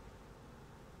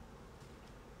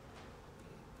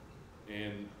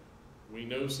 And we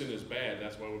know sin is bad.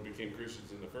 That's why we became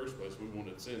Christians in the first place. We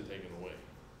wanted sin taken away.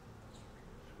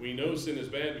 We know sin is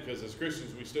bad because as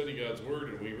Christians we study God's Word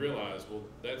and we realize, well,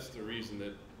 that's the reason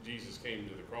that Jesus came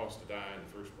to the cross to die in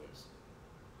the first place.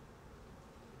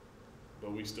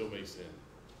 But we still may sin.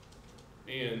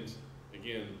 And,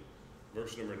 again,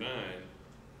 verse number 9,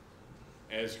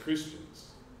 as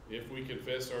Christians, if we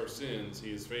confess our sins,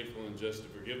 He is faithful and just to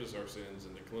forgive us our sins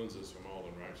and to cleanse us from all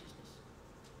unrighteousness.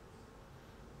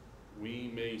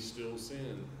 We may still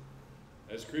sin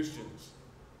as Christians.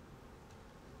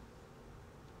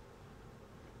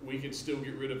 We can still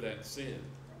get rid of that sin.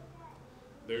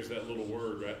 There's that little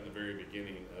word right in the very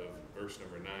beginning of verse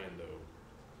number 9,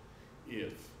 though.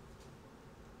 If.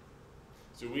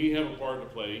 So we have a part to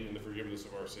play in the forgiveness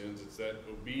of our sins. It's that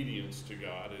obedience to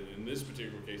God. And in this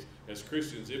particular case, as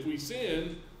Christians, if we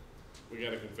sin, we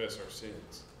got to confess our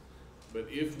sins. But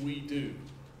if we do,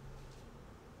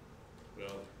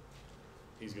 well,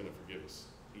 He's going to forgive us.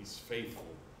 He's faithful.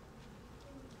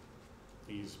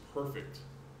 He's perfect.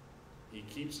 He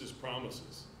keeps His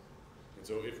promises. And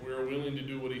so if we're willing to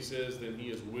do what He says, then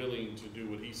He is willing to do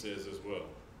what He says as well.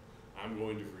 I'm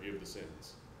going to forgive the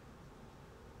sins.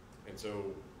 And so,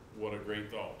 what a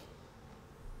great thought.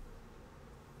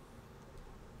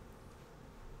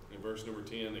 In verse number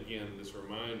 10, again, this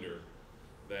reminder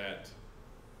that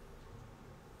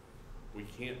we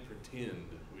can't pretend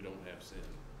we don't have sin.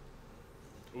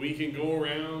 We can go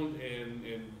around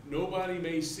and nobody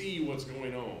may see what's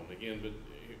going on. Again,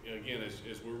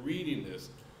 as we're reading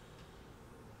this,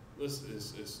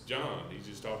 it's John. He's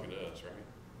just talking to us, right?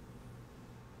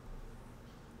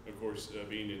 Of course,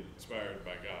 being inspired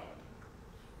by God.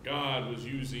 God was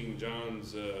using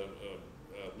John's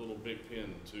little big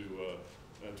pen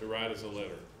to write us a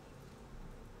letter.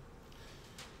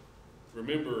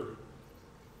 Remember,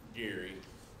 Gary,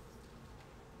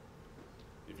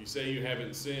 if you say you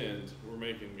haven't sinned, we're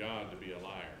making God to be a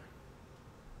liar.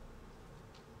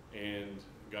 And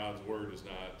God's word is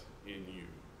not in you.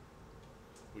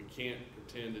 We can't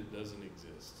pretend it doesn't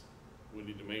exist. We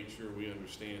need to make sure we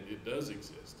understand it does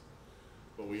exist.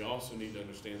 But we also need to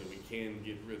understand that we can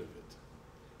get rid of it.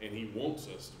 And He wants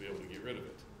us to be able to get rid of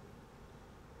it.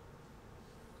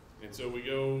 And so we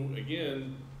go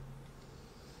again,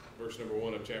 verse number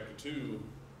 1 of chapter 2,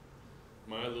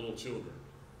 my little children.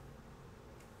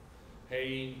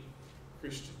 Hey,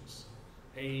 Christians.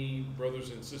 Hey,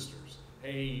 brothers and sisters.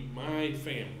 Hey, my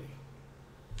family.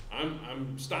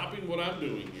 I'm stopping what I'm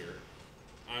doing here.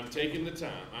 I'm taking the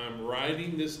time. I'm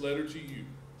writing this letter to you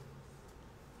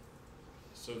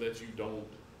so that you don't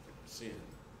sin.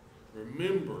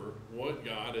 Remember what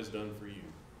God has done for you.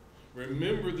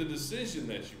 Remember the decision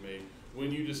that you made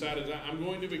when you decided, I'm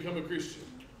going to become a Christian.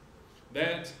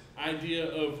 That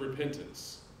idea of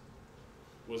repentance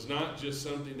was not just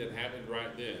something that happened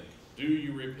right then. Do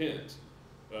you repent?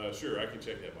 Sure, I can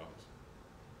check that box.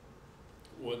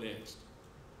 What next?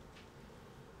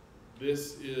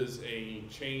 This is a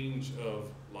change of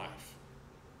life.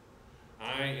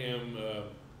 I am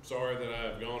sorry that I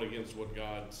have gone against what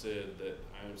God said that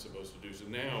I am supposed to do. So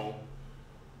now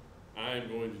I am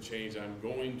going to change. I'm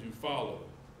going to follow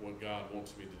what God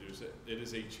wants me to do. So it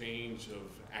is a change of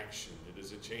action. It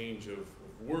is a change of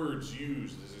words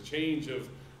used. It is a change of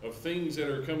things that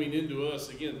are coming into us.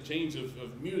 Again, change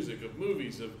of music, of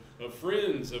movies, of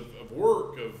friends, of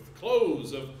work, of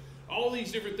clothes, of all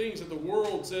these different things that the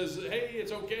world says, hey,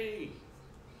 it's okay.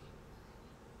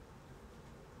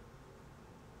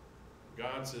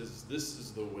 God says, this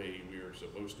is the way we are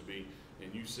supposed to be.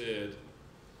 And you said,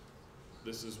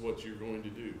 this is what you're going to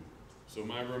do. So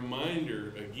my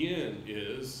reminder, again,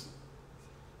 is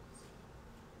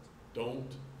don't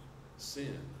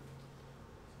sin.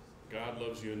 God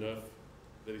loves you enough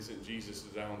that He sent Jesus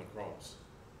to die on the cross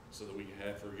so that we can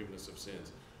have forgiveness of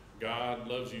sins. God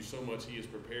loves you so much, He is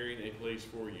preparing a place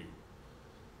for you.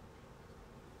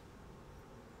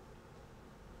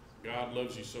 God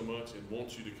loves you so much and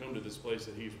wants you to come to this place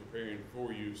that He's preparing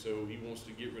for you, so He wants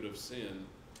to get rid of sin,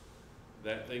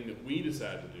 that thing that we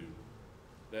decide to do,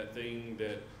 that thing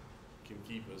that can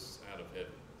keep us out of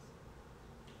heaven.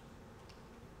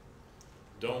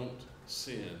 Don't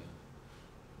sin,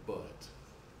 but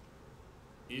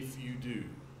if you do,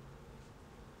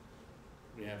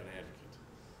 we have an advocate.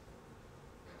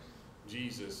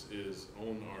 Jesus is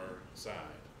on our side.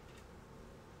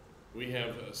 We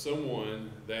have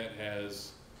someone that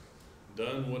has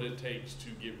done what it takes to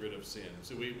get rid of sin.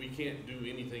 So we can't do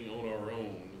anything on our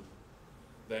own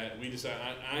that we decide,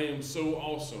 I am so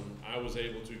awesome, I was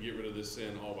able to get rid of this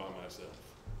sin all by myself.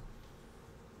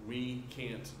 We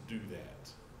can't do that.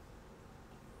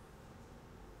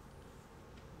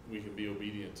 We can be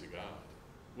obedient to God.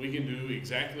 We can do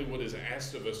exactly what is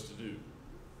asked of us to do.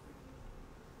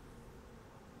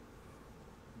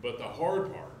 But the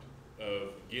hard part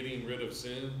of getting rid of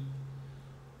sin,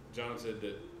 John said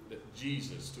that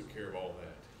Jesus took care of all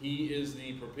that. He is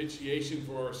the propitiation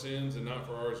for our sins, and not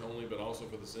for ours only, but also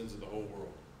for the sins of the whole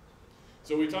world.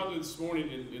 So we talked this morning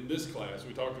in this class,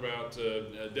 we talked about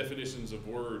definitions of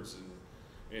words,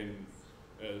 and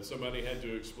somebody had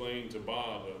to explain to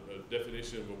Bob a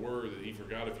definition of a word that he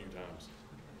forgot a few times.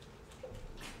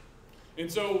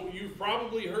 And so you've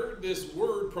probably heard this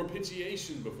word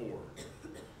propitiation before.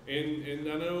 And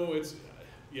I know it's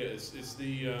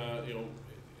the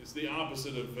it's the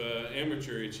opposite of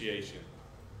amateuritiation.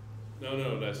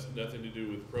 No, that's nothing to do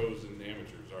with pros and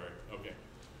amateurs. All right, okay.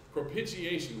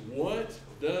 Propitiation, what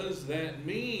does that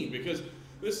mean? Because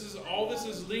this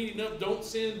is leading up. Don't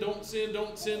sin, don't sin,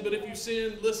 don't sin. But if you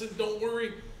sin, listen, don't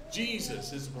worry.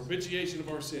 Jesus is the propitiation of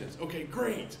our sins. Okay,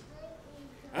 great.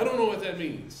 I don't know what that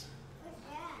means.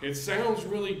 It sounds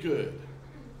really good.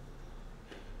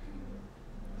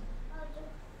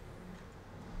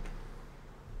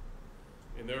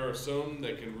 And there are some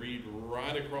that can read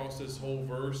right across this whole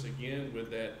verse again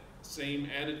with that same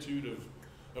attitude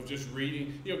of just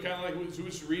reading, kind of like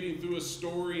just reading through a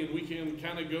story, and we can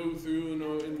kind of go through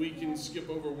and we can skip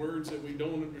over words that we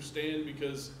don't understand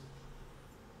because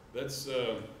that's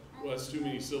too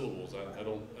many syllables. I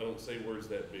don't say words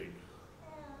that big,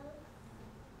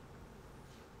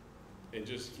 and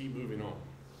just keep moving on.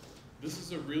 This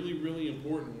is a really, really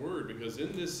important word because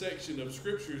in this section of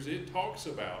scriptures, it talks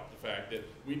about the fact that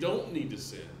we don't need to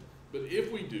sin. But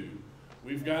if we do,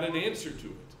 we've got an answer to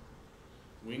it.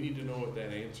 We need to know what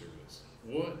that answer is.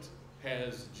 What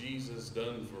has Jesus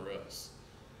done for us?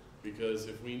 Because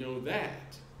if we know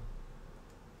that,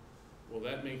 well,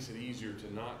 that makes it easier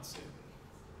to not sin.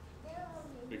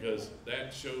 Because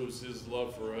that shows his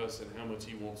love for us and how much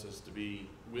he wants us to be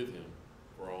with him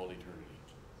for all eternity.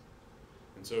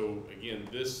 And so, again,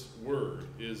 this word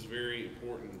is very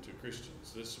important to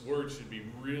Christians. This word should be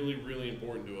really, really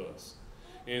important to us.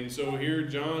 And so here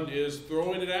John is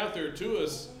throwing it out there to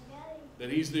us that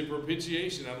he's the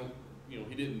propitiation.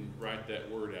 He didn't write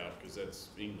that word out because that's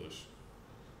English.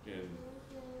 And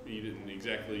he didn't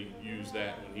exactly use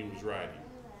that when he was writing.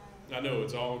 I know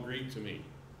it's all Greek to me.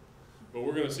 But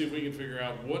we're going to see if we can figure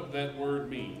out what that word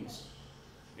means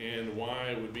and why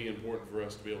it would be important for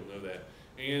us to be able to know that.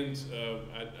 And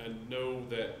I know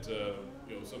that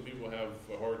some people have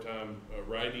a hard time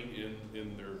writing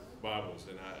in their Bibles,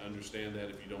 and I understand that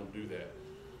if you don't do that.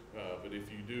 But if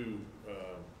you do,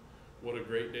 what a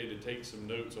great day to take some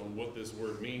notes on what this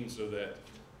word means, so that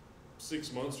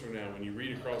 6 months from now, when you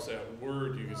read across that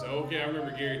word, you can say, "Okay, I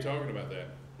remember Gary talking about that.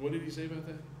 What did he say about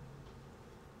that?"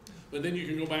 But then you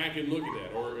can go back and look at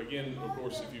that. Or again, of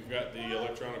course, if you've got the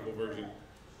electronic version,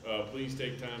 please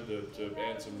take time to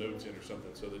add some notes in or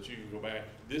something so that you can go back.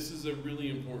 This is a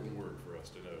really important word for us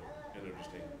to know and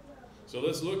understand. So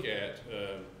let's look at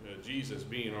Jesus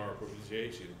being our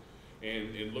propitiation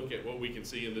and look at what we can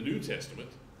see in the New Testament.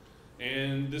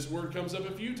 And this word comes up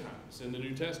a few times in the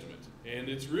New Testament. And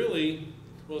it's really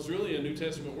a New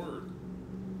Testament word.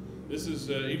 This is,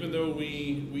 even though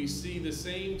we see the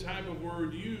same type of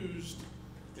word used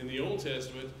in the Old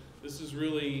Testament, this is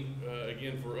really,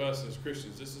 again, for us as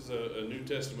Christians, this is a New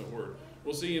Testament word.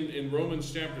 We'll see in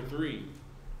Romans chapter 3,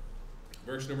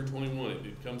 verse number 21,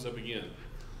 it comes up again.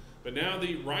 But now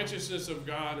the righteousness of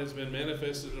God has been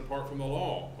manifested apart from the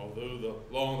law, although the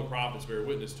law and the prophets bear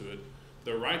witness to it.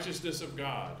 The righteousness of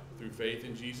God through faith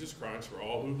in Jesus Christ for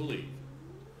all who believe.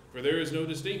 For there is no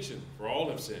distinction, for all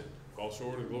have sinned, fall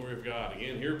short of the glory of God.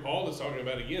 Again, here Paul is talking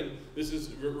about, again, this is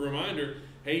a reminder,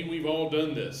 hey, we've all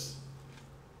done this.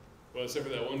 Well, except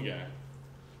for that one guy,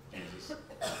 Jesus.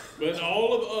 But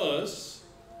all of us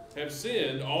have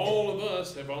sinned. All of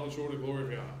us have fallen short of the glory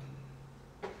of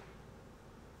God.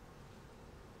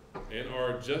 And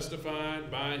are justified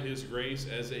by his grace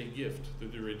as a gift through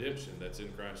the redemption that's in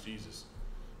Christ Jesus,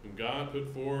 whom God put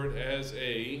forward as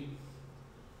a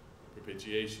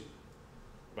propitiation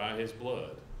by his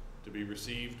blood to be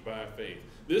received by faith.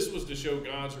 This was to show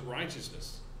God's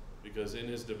righteousness, because in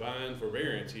his divine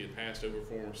forbearance he had passed over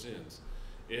former sins.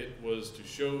 It was to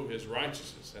show his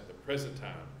righteousness at the present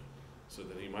time, so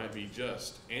that he might be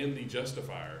just and the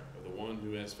justifier of the one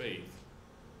who has faith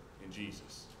in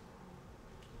Jesus.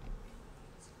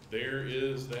 There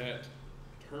is that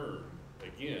term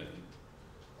again.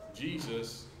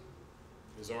 Jesus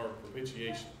is our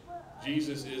propitiation.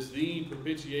 Jesus is the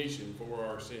propitiation for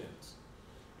our sins.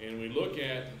 And we look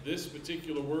at this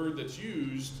particular word that's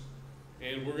used,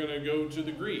 and we're going to go to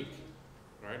the Greek,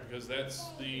 right? Because that's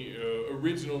the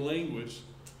original language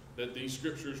that these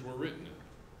scriptures were written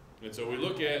in. And so we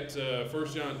look at 1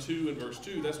 John 2 and verse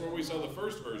 2. That's where we saw the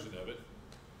first version of it.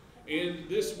 And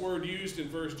this word used in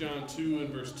 1 John 2 and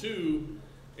verse 2,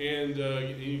 and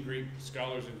any Greek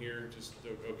scholars in here, just,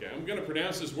 okay, I'm going to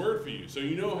pronounce this word for you so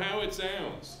you know how it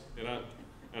sounds. And I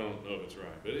don't know if it's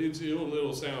right, but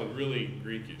it'll sound really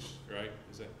Greekish, right?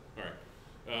 Is that all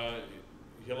right?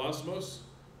 Hilasmos?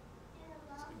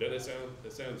 Does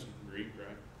that sounds Greek,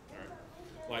 right? All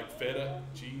right. Like feta,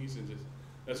 cheese, and just,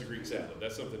 that's a Greek salad.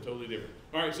 That's something totally different.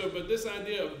 All right, so, but this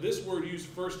idea of this word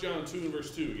used 1 John 2 and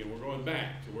verse 2, again, we're going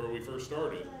back to where we first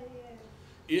started.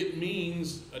 It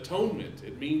means atonement.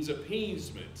 It means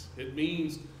appeasement. It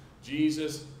means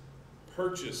Jesus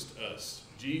purchased us.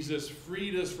 Jesus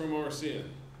freed us from our sin.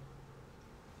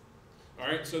 All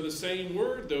right, so the same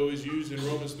word, though, is used in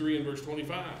Romans 3 and verse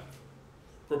 25.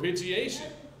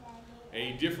 Propitiation.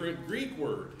 A different Greek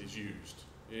word is used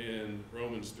in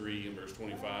Romans 3 and verse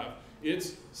 25.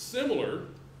 It's similar,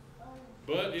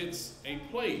 but it's a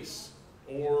place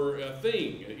or a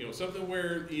thing, something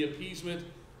where the appeasement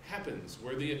happens,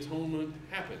 where the atonement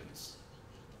happens.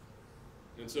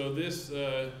 And so this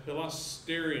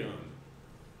hilasterion,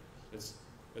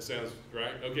 that sounds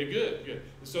right? Okay, good.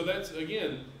 So that's,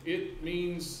 again, it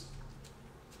means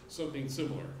something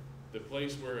similar, the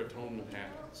place where atonement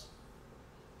happens.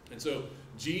 And so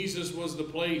Jesus was the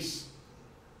place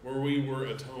where we were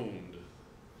atoned.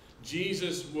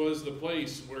 Jesus was the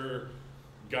place where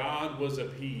God was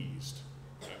appeased.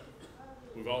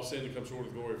 We've all sinned and come short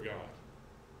of the glory of God.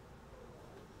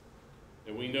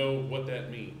 And we know what that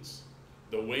means.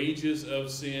 The wages of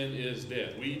sin is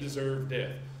death. We deserve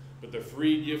death. But the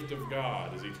free gift of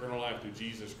God is eternal life through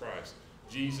Jesus Christ.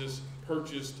 Jesus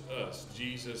purchased us.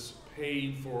 Jesus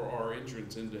paid for our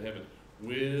entrance into heaven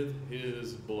with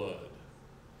his blood.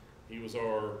 He was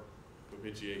our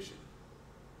propitiation.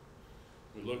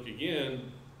 We look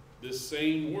again, this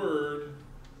same word,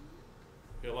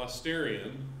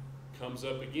 hilasterion, comes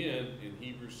up again in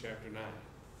Hebrews chapter 9.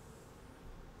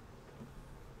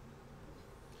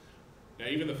 Now,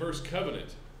 even the first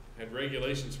covenant had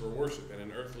regulations for worship and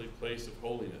an earthly place of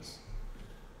holiness.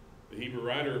 The Hebrew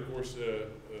writer, of course,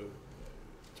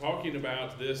 talking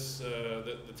about this,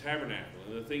 the tabernacle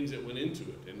and the things that went into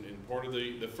it, and part of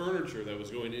the furniture that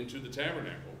was going into the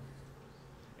tabernacle.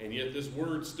 And yet this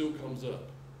word still comes up.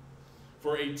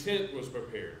 For a tent was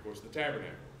prepared, of course, the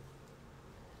tabernacle.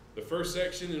 The first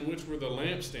section, in which were the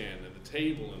lampstand and the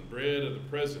table and bread of the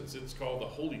presence, it's called the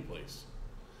holy place.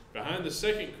 Behind the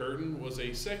second curtain was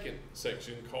a second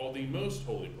section called the most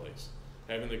holy place,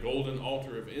 having the golden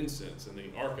altar of incense and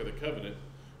the ark of the covenant,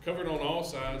 covered on all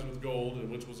sides with gold, in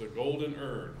which was a golden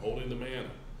urn holding the manna,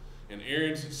 and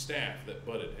Aaron's staff that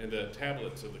budded, and the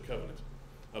tablets of the covenant.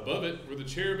 Above it were the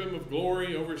cherubim of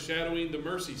glory overshadowing the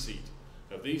mercy seat.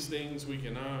 Of these things we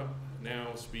cannot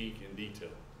now speak in detail.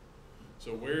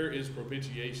 So where is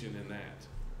propitiation in that?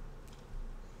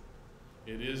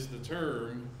 It is the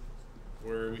term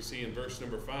where we see in verse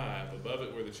number 5, above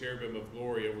it were the cherubim of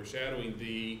glory overshadowing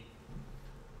the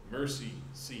mercy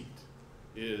seat,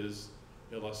 is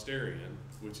hilasterion,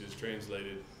 which is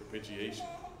translated propitiation.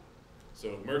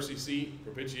 So mercy seat,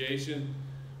 propitiation,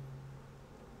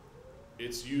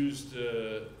 it's used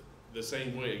the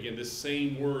same way. Again, this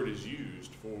same word is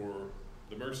used for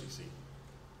the mercy seat.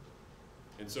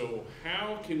 And so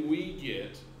how can we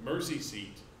get mercy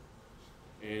seat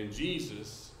and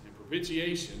Jesus and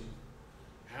propitiation?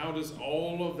 How does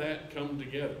all of that come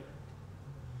together?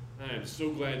 I am so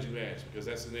glad you asked, because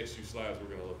that's the next few slides we're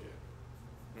going to look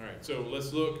at. All right, so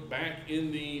let's look back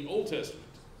in the Old Testament,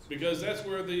 because that's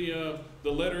where the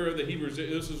letter of the Hebrews,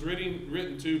 this is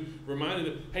written to reminding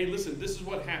them, hey, listen, this is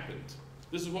what happened.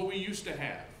 This is what we used to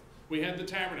have. We had the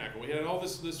tabernacle. We had all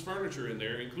this furniture in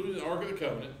there, including the Ark of the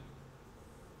Covenant.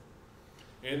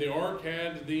 And the ark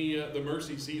had the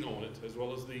mercy seat on it, as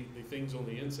well as the things on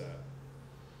the inside.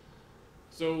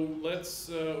 So let's,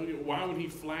 why would he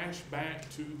flash back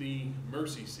to the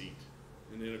mercy seat?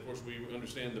 And then, of course, we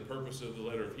understand the purpose of the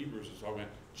letter of Hebrews is talking about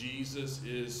Jesus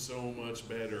is so much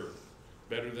better.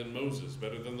 Better than Moses,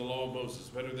 better than the law of Moses,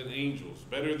 better than angels,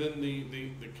 better than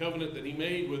the covenant that he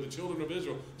made with the children of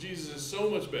Israel. Jesus is so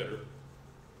much better.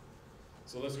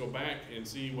 So let's go back and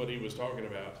see what he was talking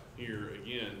about here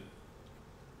again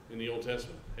in the Old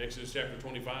Testament. Exodus chapter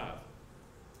 25.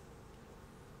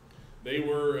 They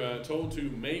were told to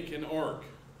make an ark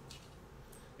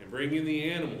and bring in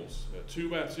the animals, 2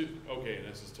 by 2. Okay,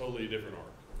 this is totally a different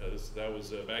ark. That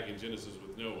was back in Genesis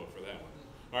with Noah for that one.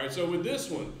 All right, so with this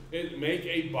one, make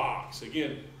a box.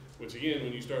 Again,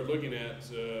 when you start looking at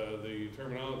the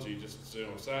terminology, just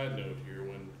a side note here,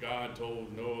 when God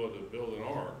told Noah to build an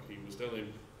ark, he was telling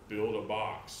him, build a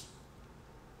box.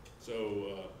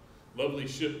 So lovely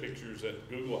ship pictures that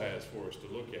Google has for us to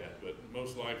look at, but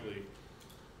most likely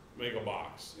make a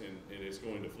box, and it's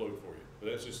going to float for you.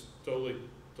 But that's just totally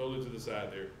to the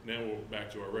side there. Now we're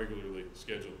back to our regularly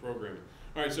scheduled programming.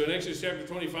 All right, so in Exodus chapter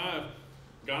 25,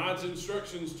 God's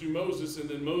instructions to Moses, and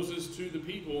then Moses to the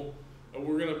people,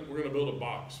 we're gonna build a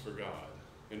box for God,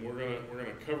 and we're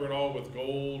gonna cover it all with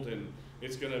gold, and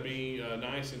it's gonna be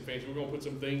nice and fancy. We're gonna put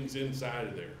some things inside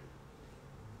of there.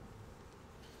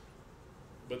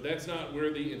 But that's not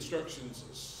where the instructions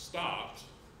stopped.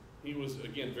 He was,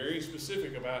 again, very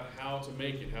specific about how to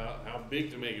make it, how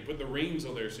big to make it. Put the rings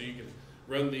on there so you can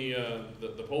run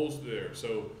the poles through there.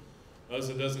 So us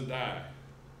that doesn't die.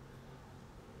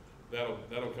 That'll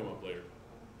come up later.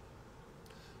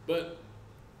 But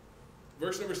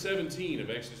verse number 17 of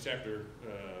Exodus chapter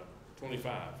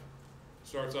 25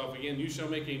 starts off again, you shall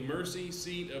make a mercy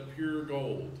seat of pure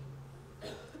gold.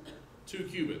 2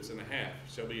 cubits and a half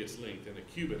shall be its length, and a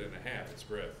cubit and a half its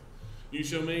breadth. You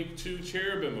shall make 2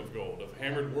 cherubim of gold. Of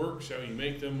hammered work shall you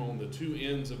make them on the 2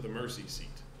 ends of the mercy seat.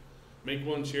 Make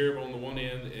 1 cherub on the one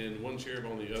end, and 1 cherub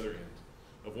on the other end.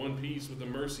 Of one piece with the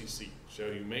mercy seat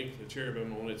shall you make the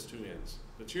cherubim on its 2 ends.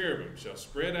 The cherubim shall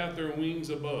spread out their wings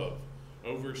above,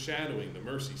 overshadowing the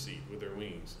mercy seat with their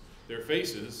wings. Their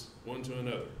faces one to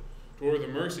another. Toward the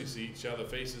mercy seat shall the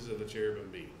faces of the cherubim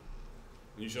be.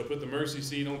 And you shall put the mercy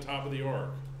seat on top of the ark,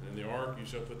 and in the ark you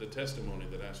shall put the testimony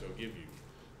that I shall give you.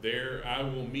 There I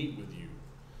will meet with you.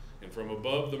 And from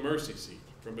above the mercy seat,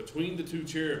 from between the 2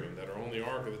 cherubim that are on the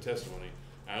ark of the testimony,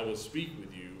 I will speak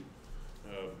with you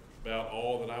about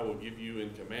all that I will give you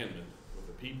in commandment with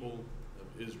the people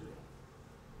of Israel.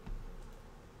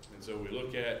 And so we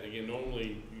look at, again,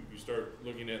 normally you start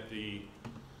looking at the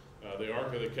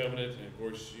Ark of the Covenant, and of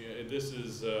course, this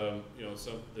is the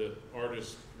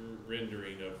artist's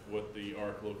rendering of what the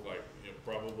Ark looked like. It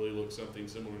probably looks something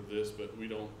similar to this, but we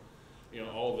don't.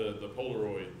 All the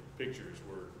Polaroid pictures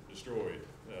were destroyed,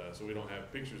 so we don't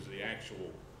have pictures of the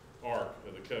actual Ark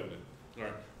of the Covenant. All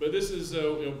right, but this is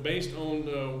based on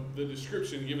the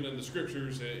description given in the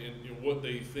Scriptures and what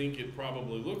they think it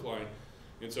probably looked like.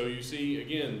 And so you see,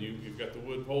 again, you've got the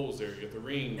wood poles there, you've got the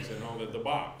rings and all that, the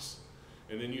box.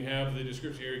 And then you have the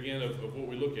description here again of what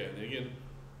we look at. And again,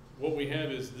 what we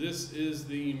have is this is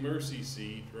the mercy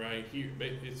seat right here.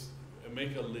 It's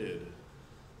make a lid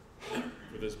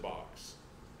for this box.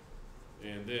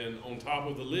 And then on top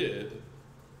of the lid,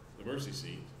 the mercy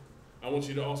seat, I want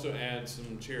you to also add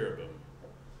some cherubim,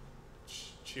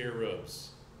 cherubs.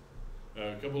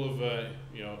 A couple of,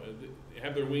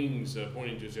 have their wings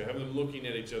pointing to each other, have them looking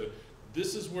at each other.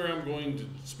 This is where I'm going to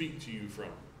speak to you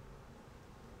from.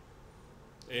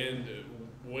 And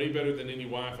way better than any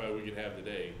Wi-Fi we could have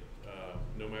today.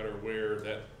 No matter where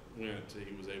that went,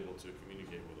 he was able to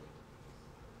communicate with them.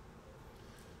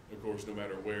 Of course, no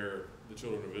matter where the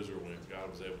children of Israel went, God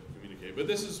was able to communicate. But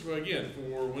this is, again,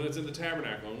 for when it's in the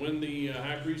tabernacle, and when the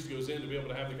high priest goes in to be able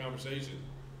to have the conversation.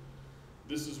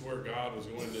 This is where God was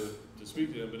going to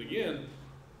speak to them. But again,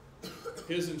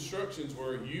 his instructions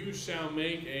were, you shall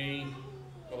make a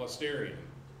philesterion.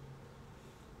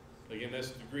 Again, that's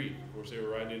the Greek. Of course, they were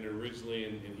writing it originally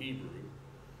in Hebrew,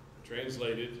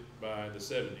 translated by the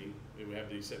 70. We have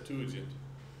the Septuagint,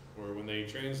 where when they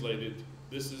translated,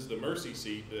 this is the mercy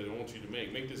seat that I want you to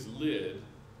make. Make this lid.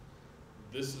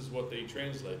 This is what they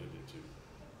translated it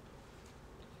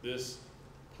to. This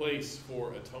place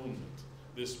for atonement.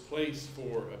 This place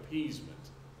for appeasement.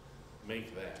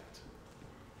 Make that.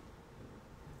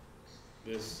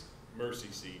 This mercy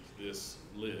seat, this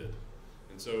lid.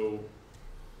 And so,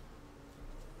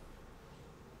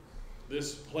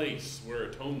 this place where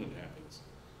atonement happens,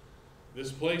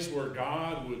 this place where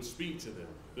God would speak to them,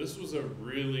 this was a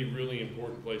really, really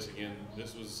important place. Again,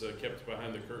 this was kept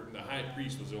behind the curtain. The high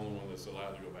priest was the only one that's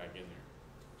allowed to go back in there.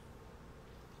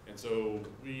 And so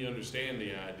we understand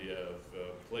the idea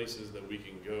of places that we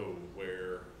can go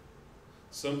where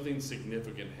something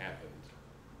significant happened.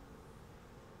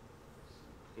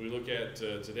 We look at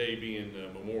today being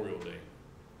Memorial Day.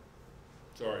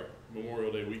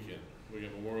 Memorial Day weekend. We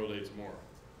got Memorial Day tomorrow.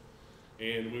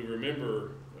 And we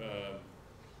remember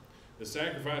the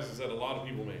sacrifices that a lot of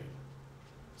people made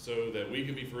so that we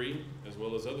could be free as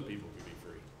well as other people could be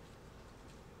free.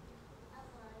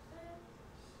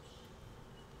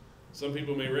 Some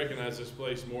people may recognize this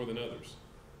place more than others.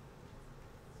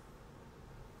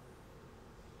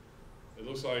 It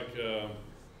looks like,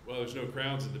 there's no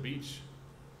crowds at the beach.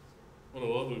 What a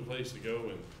lovely place to go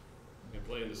and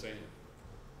play in the sand.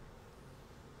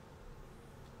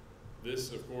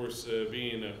 This, of course,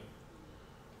 being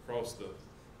across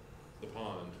the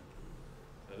pond,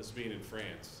 this being in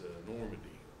France, Normandy.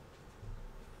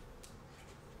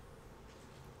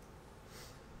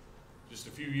 Just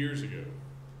a few years ago,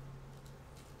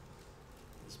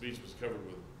 this beach was covered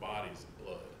with bodies and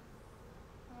blood,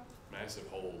 massive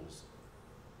holes.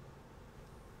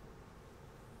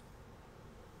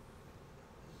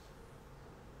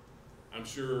 I'm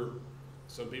sure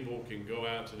some people can go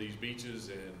out to these beaches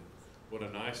and what a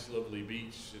nice, lovely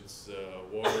beach. It's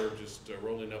water just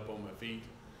rolling up on my feet.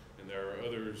 And there are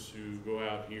others who go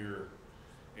out here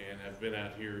and have been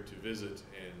out here to visit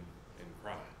and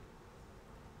cry.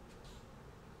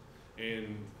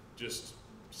 And just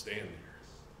stand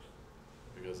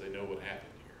there because they know what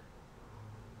happened here.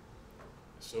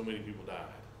 So many people died.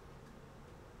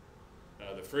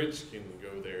 The French can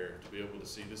go there to be able to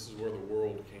see this is where the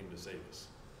world came to save us.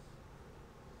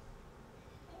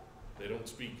 They don't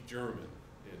speak German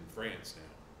in France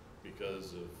now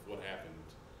because of what happened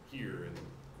here and,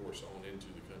 of course, on into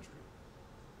the country.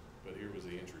 But here was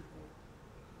the entry point.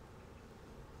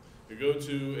 You go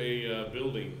to a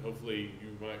building, hopefully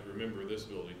you might remember this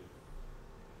building.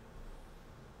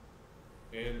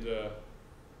 And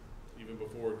even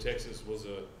before Texas was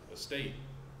a state,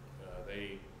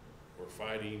 they were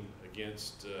fighting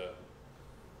against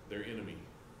their enemy.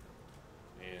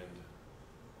 And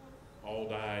all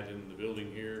died in the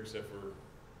building here except for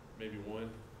maybe one,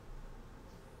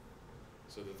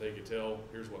 so that they could tell,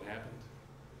 here's what happened.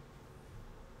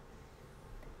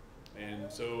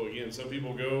 And so again, some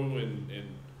people go and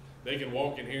they can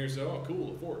walk in here and say, oh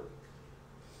cool, a fort.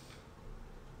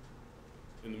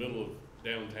 In the middle of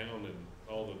downtown and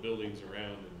all the buildings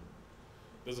around, and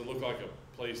it doesn't look like a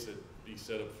place that'd be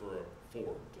set up for a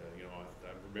fort. You know, I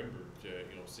remembered,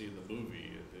 you know, seeing the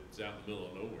movie, it's out in the middle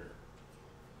of nowhere.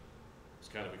 It's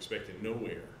kind of expecting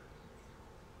nowhere.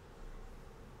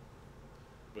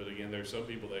 But again, there's some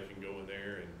people that can go in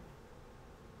there and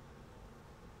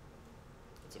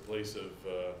it's a place of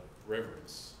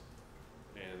reverence,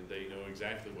 and they know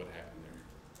exactly what happened there,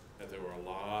 that there were a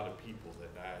lot of people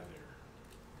that died there.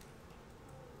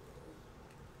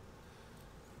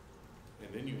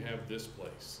 And then you have this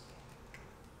place.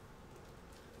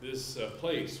 This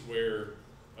place where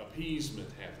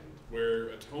appeasement happened, where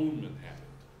atonement happened.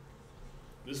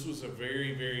 This was a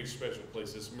very, very special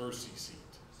place, this mercy seat.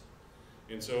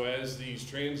 And so as these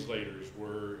translators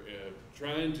were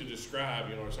trying to describe,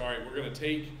 you know, it's all right, we're going to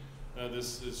take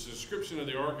this description of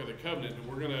the Ark of the Covenant, and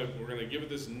we're going to give it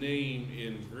this name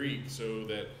in Greek so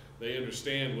that they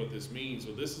understand what this means.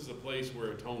 So this is a place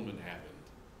where atonement happened.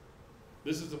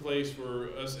 This is the place for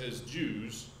us as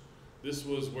Jews. This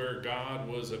was where God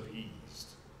was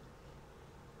appeased.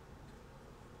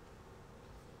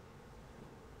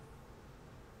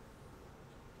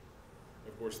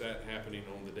 Of course, that happening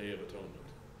on the Day of Atonement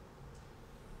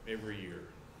every year.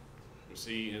 We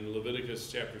see in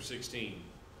Leviticus chapter 16,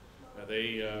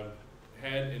 they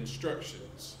had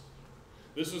instructions.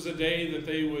 This was a day that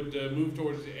they would move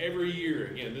towards every year.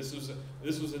 Again, this was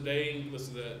a day.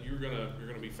 Listen, that you're gonna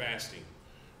be fasting.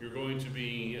 You're going to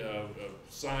be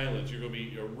silent. You're going to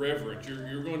be reverent.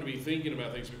 You're going to be thinking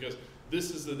about things, because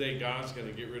this is the day God's going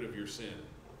to get rid of your sin.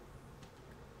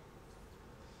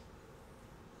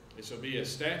 It shall be a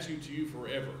statute to you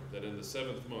forever, that in the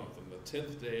 7th month, on the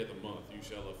 10th day of the month, you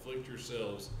shall afflict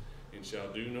yourselves and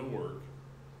shall do no work,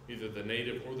 either the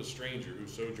native or the stranger who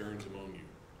sojourns among you.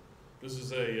 This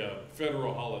is a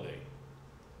federal holiday.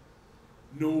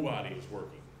 Nobody is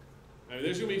working. I mean,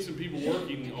 there's going to be some people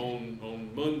working on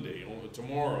Monday, on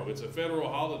tomorrow. It's a federal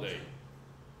holiday.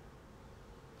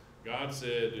 God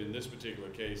said in this particular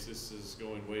case, this is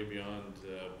going way beyond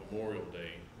Memorial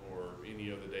Day or any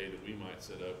other day that we might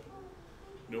set up.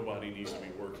 Nobody needs to be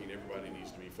working. Everybody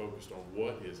needs to be focused on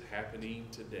what is happening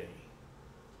today.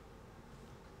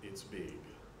 It's big.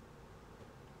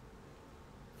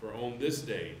 For on this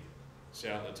day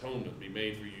shall atonement be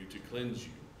made for you to cleanse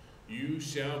you. You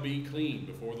shall be clean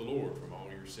before the Lord from all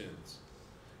your sins.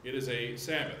 It is a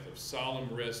Sabbath of solemn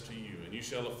rest to you, and you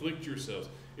shall afflict yourselves.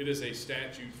 It is a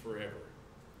statute forever.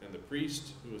 And the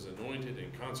priest who is anointed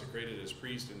and consecrated as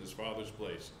priest in his father's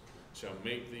place shall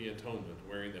make the atonement,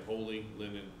 wearing the holy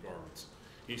linen garments.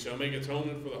 He shall make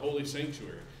atonement for the holy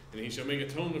sanctuary, and he shall make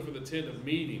atonement for the tent of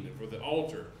meeting and for the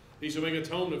altar. He shall make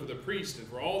atonement for the priest and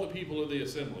for all the people of the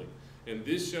assembly. And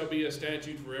this shall be a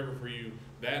statute forever for you,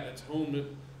 that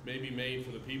atonement may be made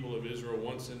for the people of Israel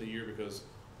once in the year because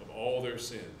of all their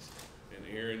sins. And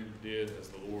Aaron did as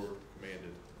the Lord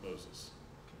commanded Moses.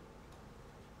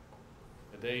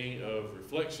 A day of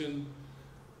reflection,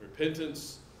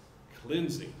 repentance,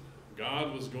 cleansing.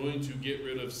 God was going to get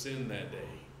rid of sin that day.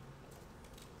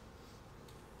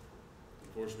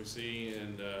 Of course, we see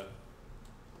in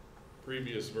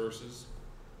previous verses,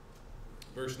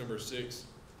 verse number 6,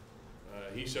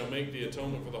 he shall make the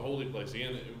atonement for the holy place.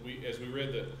 Again, as we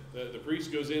read, the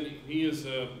priest goes in, he is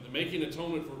making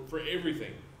atonement for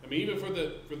everything. I mean, even for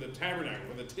the tabernacle,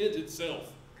 for the tent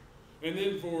itself, and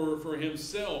then for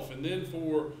himself, and then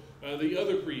for the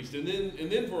other priest, and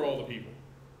then for all the people.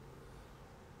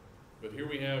 But here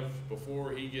we have,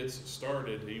 before he gets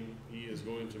started, he is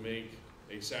going to make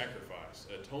a sacrifice,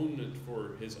 atonement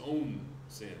for his own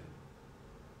sin.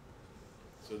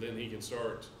 So then he can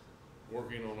start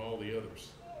working on all the others.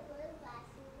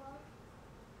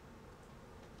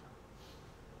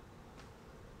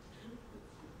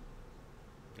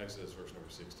 Exodus verse number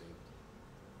 16.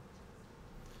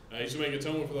 He shall make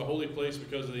atonement for the holy place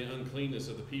because of the uncleanness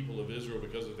of the people of Israel,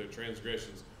 because of their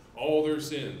transgressions, all their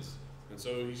sins. And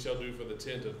so he shall do for the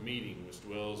tent of meeting, which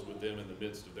dwells with them in the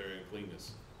midst of their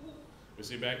uncleanness. We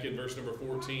see back in verse number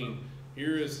 14,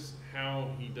 here is how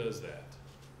he does that.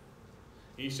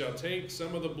 He shall take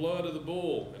some of the blood of the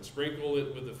bull and sprinkle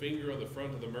it with the finger on the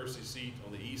front of the mercy seat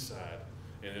on the east side.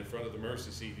 And in front of the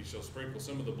mercy seat he shall sprinkle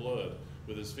some of the blood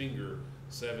with his finger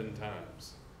 7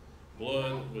 times.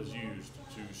 Blood was used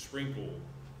to sprinkle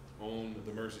on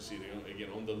the mercy seat, again,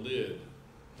 on the lid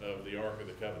of the Ark of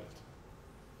the Covenant.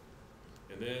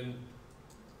 And then,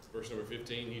 verse number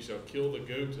 15, he shall kill the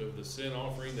goat of the sin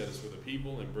offering that is for the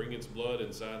people, and bring its blood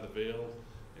inside the veil,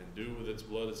 and do with its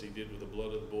blood as he did with the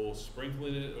blood of the bull,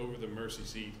 sprinkling it over the mercy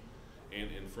seat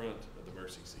and in front of the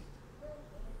mercy seat.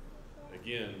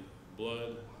 Again,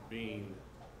 blood being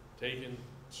taken,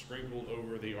 sprinkled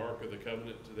over the Ark of the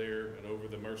Covenant there and over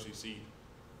the mercy seat.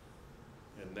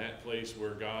 And that place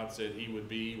where God said he would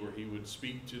be, where he would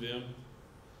speak to them,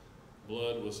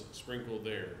 blood was sprinkled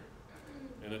there.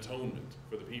 An atonement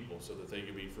for the people so that they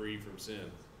could be free from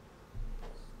sin.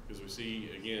 Because we see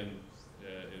again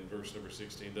in verse number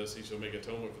 16, thus he shall make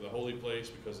atonement for the holy place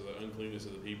because of the uncleanness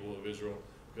of the people of Israel,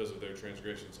 because of their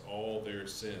transgressions, all their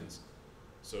sins.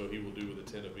 So he will do with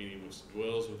the tent of meeting, which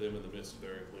dwells with them in the midst of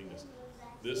their uncleanness.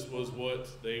 This was what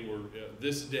they were,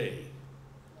 this day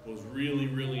was really,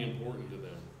 really important to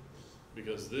them,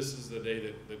 because this is the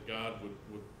day that God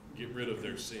would get rid of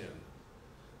their sin,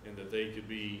 and that they could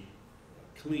be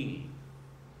clean.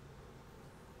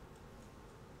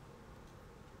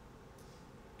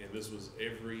 And this was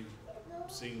every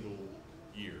single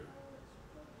year.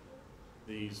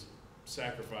 These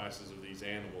sacrifices of these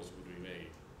animals would be made.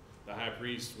 The high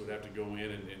priest would have to go in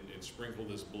and sprinkle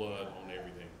this blood on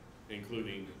everything,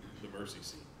 including the mercy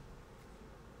seat.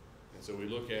 And so we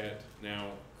look at now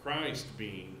Christ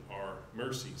being our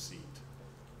mercy seat.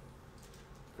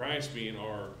 Christ being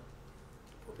our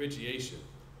propitiation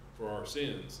for our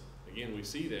sins. Again, we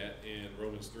see that in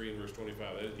Romans 3 and verse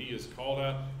 25. That he is called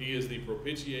out. He is the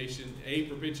propitiation, a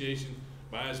propitiation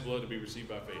by his blood to be received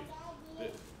by faith.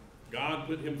 That God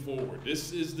put him forward.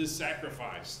 This is the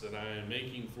sacrifice that I am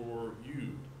making for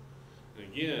you.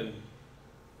 And again,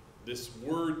 this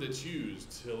word that's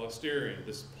used, hilasterion,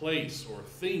 this place or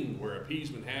thing where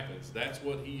appeasement happens, that's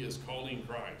what he is calling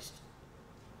Christ.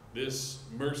 This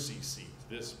mercy seat,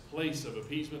 this place of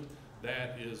appeasement,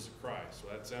 that is Christ. So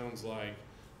that sounds like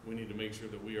we need to make sure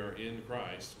that we are in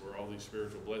Christ, where all these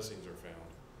spiritual blessings are found,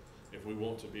 if we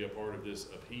want to be a part of this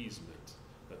appeasement,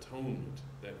 atonement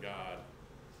that God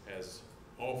has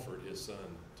offered his Son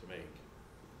to make.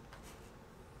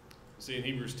 See in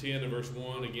Hebrews 10 and verse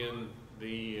 1, again,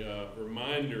 the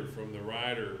reminder from the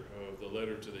writer of the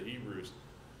letter to the Hebrews,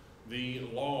 the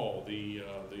law, the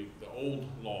old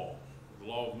law, the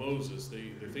law of Moses,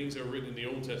 the things that were written in the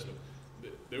Old Testament,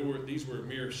 these were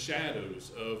mere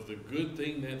shadows of the good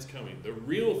thing that's coming. The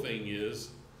real thing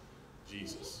is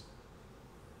Jesus.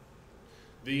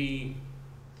 The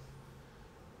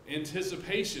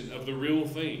anticipation of the real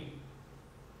thing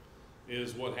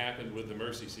is what happened with the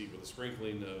mercy seat, with the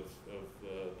sprinkling of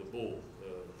the bull,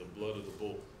 the blood of the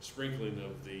bull, sprinkling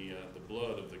of the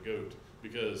blood of the goat.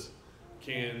 Because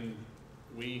can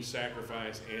we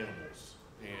sacrifice animals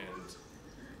and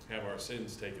have our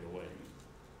sins taken away?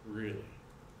 Really?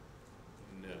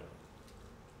 No.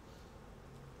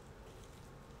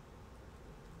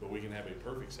 But we can have a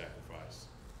perfect sacrifice.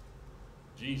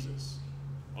 Jesus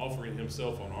offering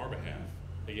himself on our behalf.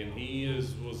 Again, he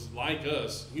was like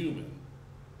us, human,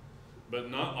 but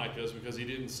not like us because he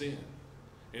didn't sin.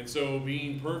 And so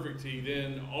being perfect, he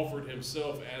then offered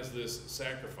himself as this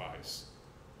sacrifice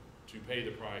to pay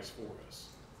the price for us.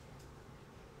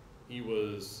 He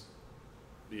was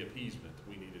the appeasement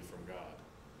we needed from God.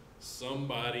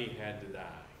 Somebody had to die,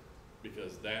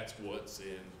 because that's what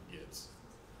sin gets.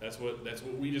 That's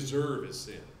what we deserve as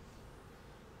sin.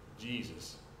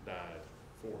 Jesus died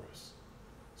for us.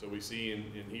 So we see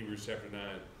in Hebrews chapter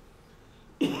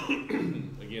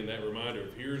 9, again, that reminder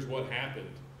of here's what happened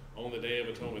on the Day of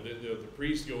Atonement. The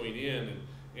priest going in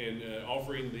and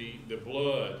offering the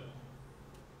blood,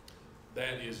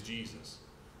 that is Jesus.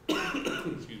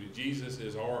 Excuse me. Jesus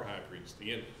is our high priest.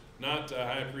 Again, not a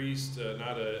high priest,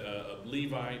 not a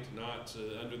Levite, not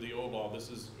under the old law. This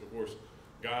is, of course,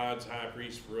 God's high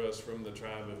priest for us from the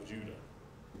tribe of Judah.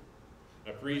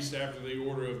 A priest after the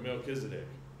order of Melchizedek.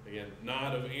 Again,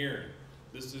 not of Aaron.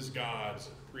 This is God's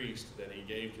priest that he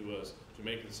gave to us to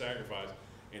make the sacrifice,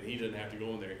 and he doesn't have to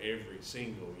go in there every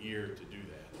single year to do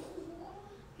that.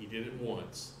 He did it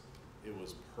once. It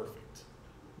was perfect.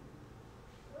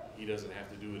 He doesn't have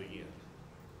to do it again.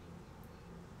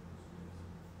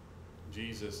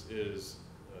 Jesus is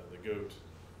the goat.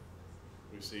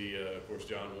 We see, of course,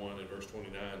 John 1 and verse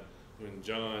 29, when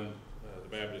John the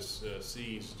Baptist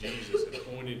sees Jesus and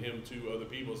pointed him to other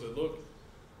people and said, look,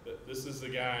 this is the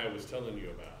guy I was telling you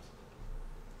about.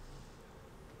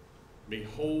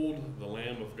 Behold the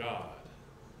Lamb of God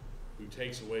who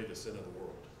takes away the sin of the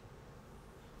world.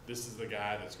 This is the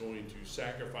guy that's going to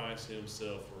sacrifice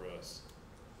himself for us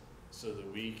so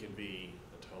that we can be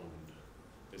atoned.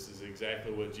 This is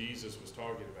exactly what Jesus was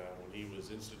talking about when he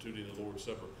was instituting the Lord's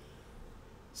Supper,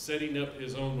 setting up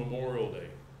his own Memorial Day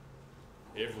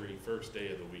every first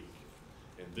day of the week.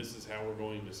 And this is how we're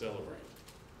going to celebrate.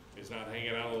 It's not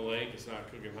hanging out on the lake. It's not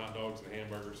cooking hot dogs and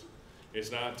hamburgers.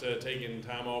 It's not taking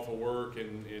time off of work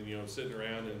and sitting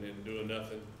around and doing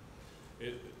nothing.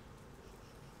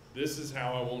 This is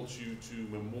how I want you to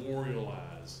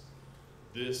memorialize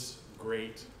this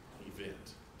great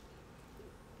event.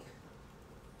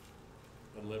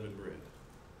 Unleavened bread,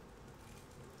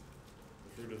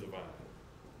 the fruit of the vine.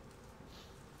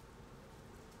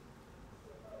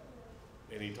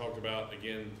 And he talked about,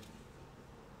 again,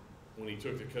 when he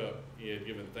took the cup, he had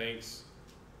given thanks,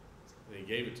 and he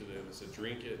gave it to them and said,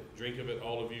 drink of it,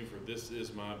 all of you, for this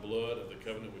is my blood of the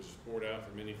covenant, which is poured out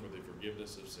for many for the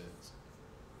forgiveness of sins.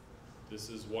 This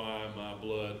is why my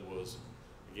blood was,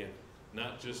 again,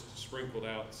 not just sprinkled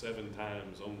out 7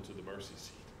 times onto the mercy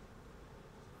seat.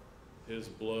 His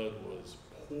blood was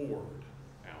poured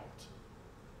out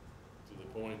to the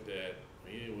point that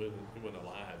he wasn't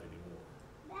alive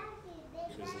anymore.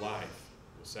 His life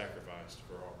was sacrificed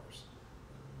for ours.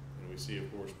 And we see, of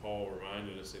course, Paul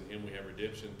reminding us, in him we have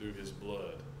redemption through his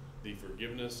blood, the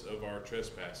forgiveness of our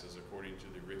trespasses according to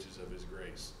the riches of his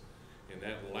grace. And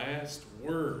that last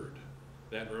word,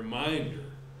 that reminder,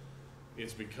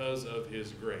 it's because of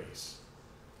his grace.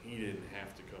 He didn't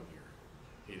have to come here.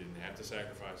 He didn't have to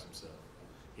sacrifice himself.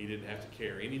 He didn't have to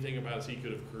care anything about us. He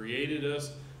could have created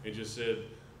us and just said,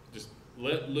 just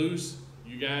let loose.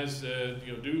 You guys,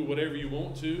 do whatever you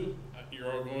want to.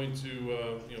 You're all going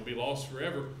to, be lost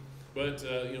forever. But,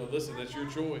 listen, that's your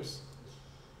choice.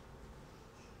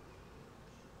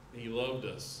 He loved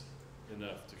us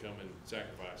enough to come and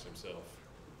sacrifice himself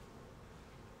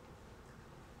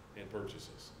and purchase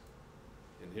us.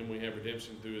 In him we have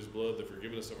redemption through his blood, the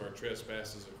forgiveness of our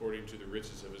trespasses according to the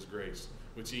riches of his grace,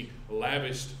 which he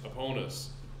lavished upon us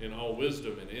in all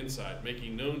wisdom and insight,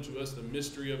 making known to us the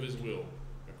mystery of his will,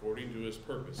 according to his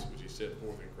purpose, which he set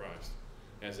forth in Christ,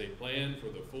 as a plan for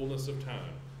the fullness of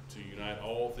time, to unite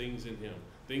all things in him,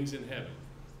 things in heaven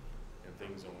and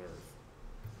things on earth.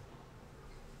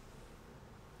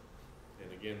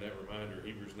 And again, that reminder,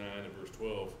 Hebrews 9 and verse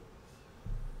 12,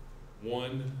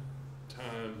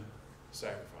 one-time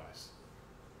sacrifice.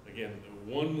 Again,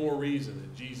 one more reason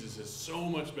that Jesus is so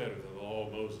much better than the law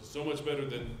of Moses, so much better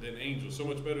than angels, so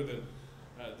much better than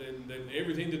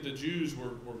everything that the Jews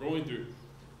were going through.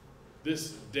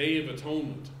 This Day of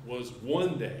Atonement was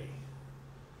one day,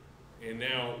 and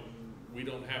now we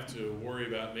don't have to worry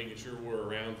about making sure we're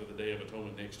around for the Day of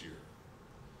Atonement next year,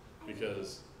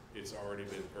 because it's already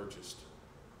been purchased.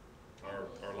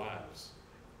 Our lives,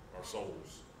 our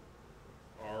souls,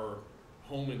 our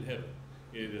home in heaven,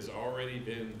 it has already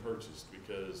been purchased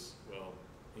because, well,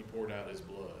 he poured out his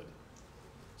blood,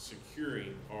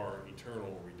 securing our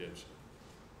eternal redemption.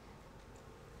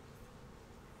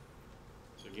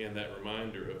 So again, that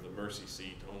reminder of the mercy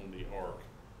seat on the ark.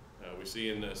 We see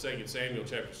in 2 Samuel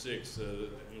chapter 6,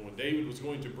 when David was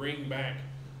going to bring back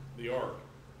the ark,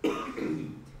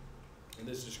 and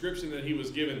this description that he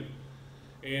was given,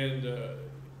 and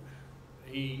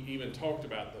he even talked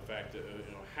about the fact that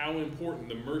how important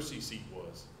the mercy seat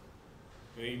was.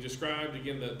 And he described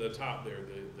again the top there,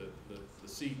 the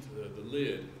seat, the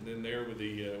lid, and then there with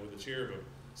the cherubim,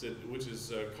 said, which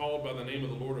is called by the name of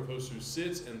the Lord of hosts, who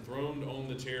sits enthroned on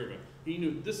the cherubim. He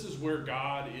knew this is where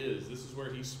God is. This is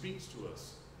where he speaks to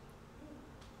us.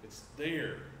 It's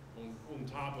there on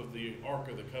top of the Ark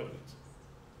of the Covenant.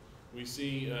 We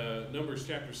see Numbers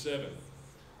chapter 7.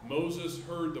 Moses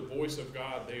heard the voice of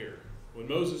God there. When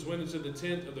Moses went into the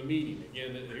tent of the meeting,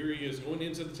 again, here he is going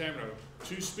into the tabernacle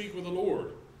to speak with the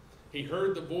Lord. He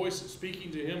heard the voice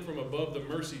speaking to him from above the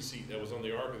mercy seat that was on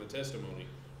the Ark of the Testimony,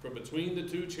 from between the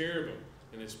 2 cherubim,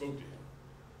 and it spoke to him.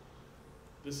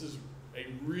 This is a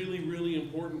really, really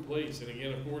important place. And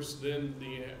again, of course, then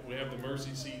we have the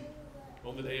mercy seat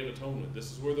on the Day of Atonement.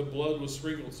 This is where the blood was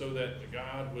sprinkled so that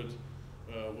God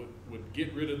would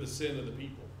get rid of the sin of the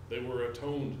people. They were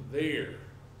atoned there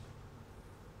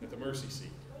at the mercy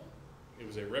seat. It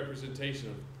was a representation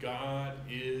of God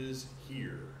is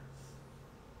here.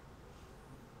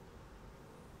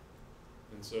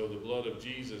 And And so the blood of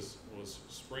Jesus was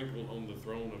sprinkled on the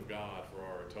throne of God for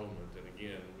our atonement. And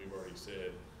again, we've already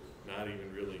said, not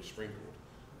even really sprinkled.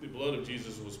 The blood of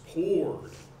Jesus was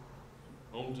poured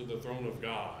onto the throne of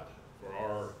God for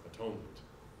our atonement.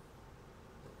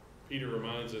 Peter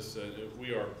reminds us that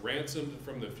we are ransomed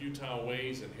from the futile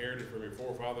ways inherited from your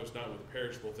forefathers, not with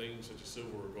perishable things such as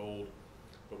silver or gold,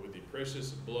 but with the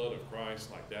precious blood of Christ,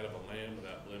 like that of a lamb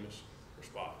without blemish or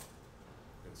spot.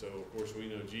 And so, of course, we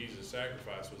know Jesus'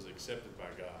 sacrifice was accepted by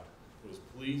God. It was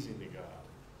pleasing to God.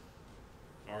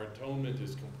 Our atonement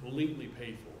is completely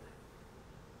paid for.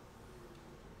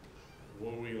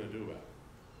 What are we going to do about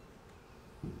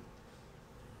it?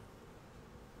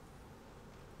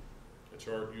 A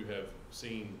chart you have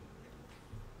seen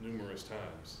numerous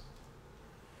times.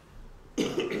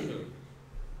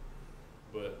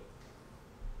 But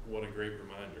what a great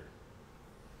reminder.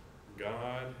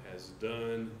 God has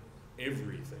done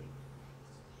everything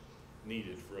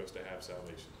needed for us to have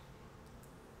salvation.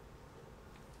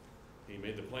 He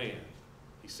made the plan.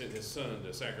 He sent his son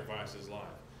to sacrifice his life.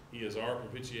 He is our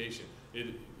propitiation.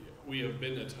 We have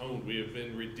been atoned. We have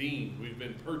been redeemed. We've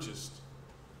been purchased.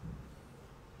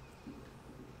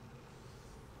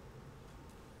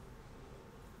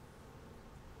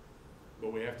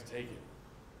 But we have to take it.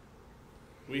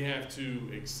 We have to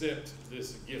accept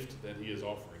this gift that he is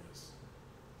offering us.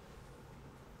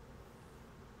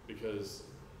 Because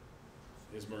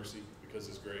his mercy, because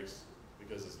his grace,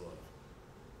 because his love.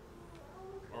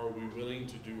 Are we willing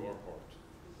to do our part?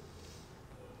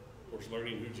 Of course,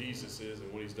 learning who Jesus is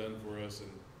and what he's done for us,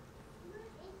 and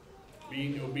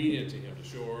being obedient to him to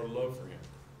show our love for him.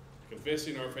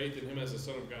 Confessing our faith in him as the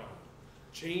Son of God.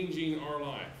 Changing our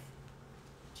life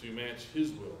to match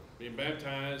his will. Being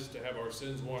baptized to have our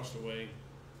sins washed away,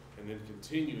 and then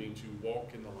continuing to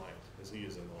walk in the light as he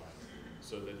is in the light,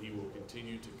 so that he will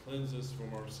continue to cleanse us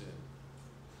from our sin.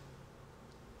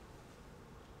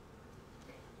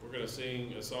 We're going to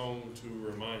sing a song to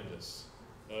remind us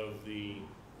of the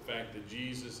fact that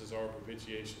Jesus is our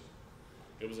propitiation.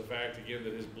 It was a fact, again,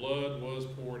 that his blood was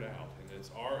poured out, and it's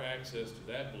our access to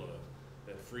that blood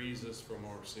that frees us from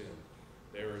our sin.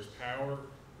 There is power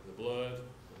in the blood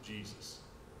of Jesus.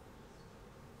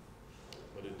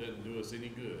 But it doesn't do us any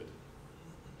good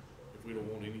if we don't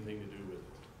want anything to do with it.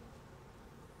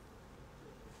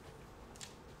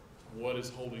 What is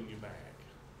holding you back?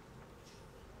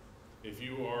 If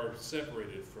you are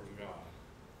separated from God,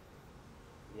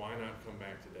 why not come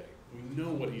back today? We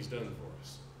know what he's done for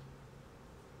us.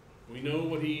 We know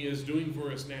what he is doing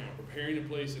for us now, preparing a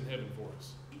place in heaven for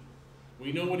us.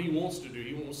 We know what he wants to do.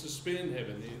 He wants to spend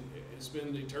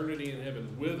spend eternity in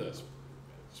heaven with us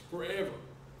forever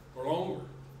or longer.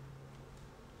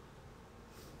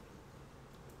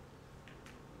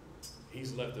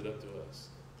 He's left it up to us.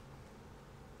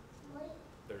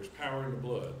 There's power in the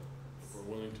blood if we're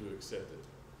willing to accept it.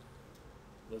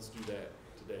 Let's do that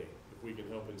today. If we can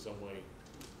help in some way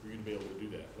for you to be able to do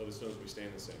that, let us know as we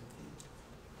stand and sing.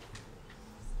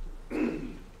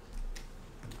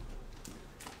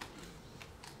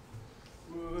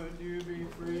 Would you be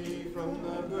free from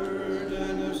the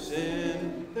burden of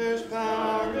sin? There's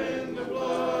power in the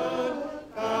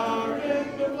blood, power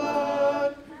in the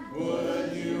blood.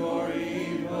 Would you or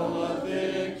evil a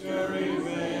victory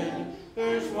win?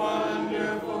 There's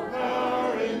wonderful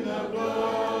power in the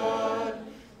blood.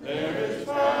 There is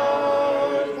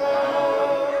power,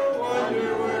 power,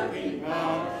 wonder-working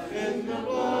power in the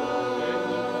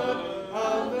blood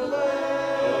of the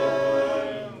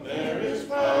Lamb. There is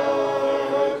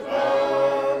power,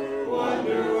 power,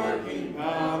 wonder-working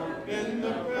power in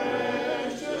the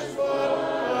precious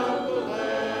blood of the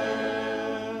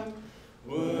Lamb.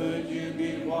 Would you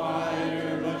be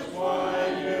whiter, much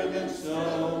whiter than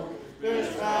snow?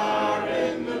 There's power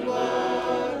in the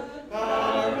blood,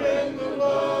 power in the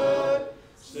blood.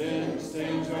 Sin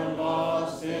stains are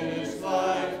lost in its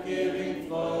life-giving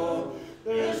flow.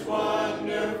 There's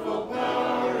wonderful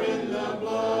power in the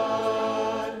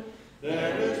blood.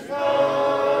 There is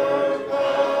power,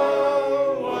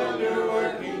 power,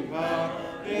 wonder-working power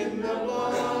in the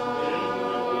blood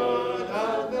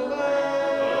of the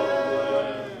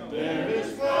Lamb. There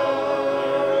is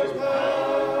power,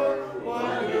 power,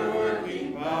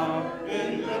 wonder-working power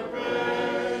in the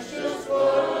precious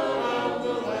blood of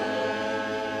the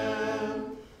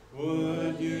Lamb.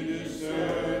 Would you do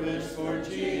service for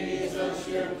Jesus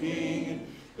your King?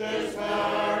 There's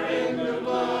power in the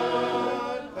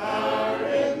blood, power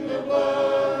in the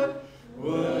blood.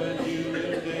 Would you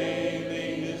live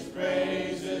daily his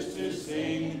praises to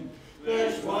sing?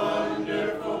 There's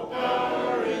wonderful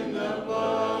power in the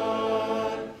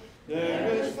blood.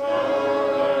 There is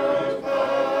power,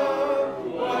 power,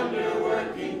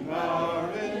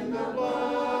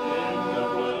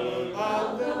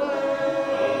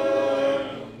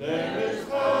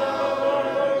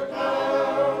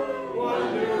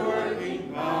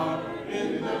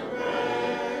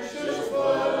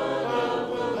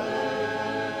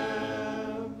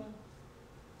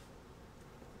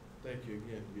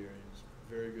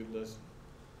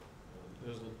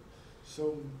 There's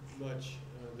so much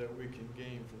that we can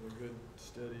gain from a good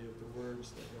study of the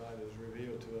words that God has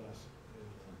revealed to us.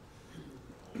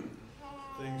 And,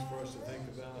 things for us to think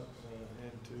about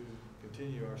and to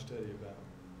continue our study about.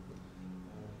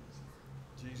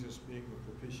 Jesus being the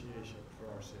propitiation for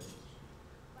our sins.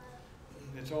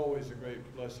 It's always a great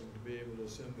blessing to be able to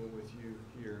assemble with you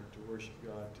here to worship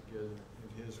God together in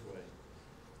His way.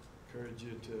 Encourage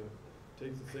you to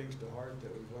take the things to heart that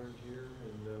we've learned here,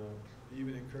 and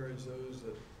even encourage those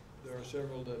that there are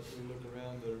several that we look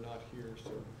around that are not here, so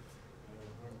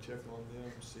we can check on them,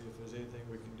 see if there's anything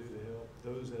we can do to help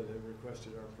those that have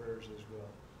requested our prayers as well.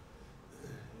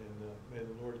 And may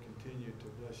the Lord continue to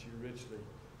bless you richly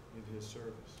in His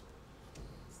service.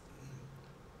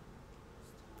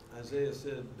 Isaiah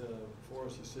said for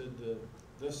us, he said,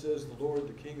 thus says the Lord,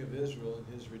 the King of Israel and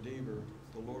His Redeemer,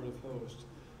 the Lord of hosts,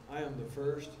 I am the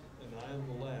first and I am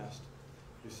the last.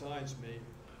 Besides me,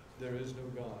 there is no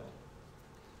God.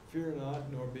 Fear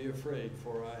not, nor be afraid,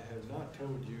 for I have not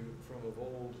told you from of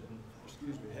old,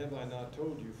 have I not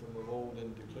told you from of old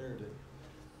and declared it?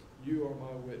 You are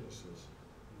my witnesses.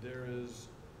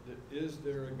 Is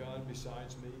there a God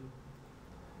besides me?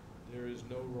 There is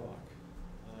no rock.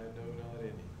 I know not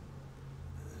any.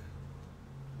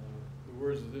 The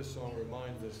words of this song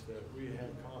remind us that we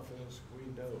have confidence, we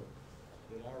know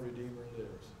that our Redeemer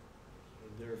lives,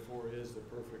 and therefore is the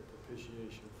perfect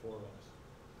propitiation for us.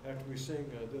 After we sing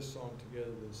this song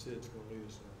together, then Sid's going to lead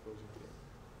us in our closing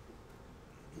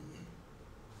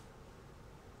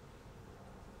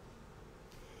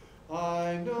prayer.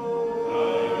 I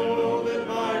know that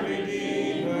my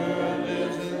Redeemer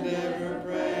lives and ever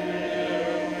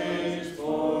prays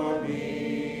for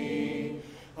me.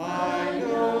 I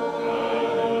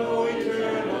know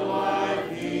eternal life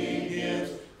He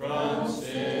gives, from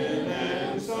sin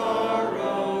and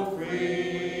sorrow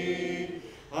free.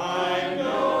 I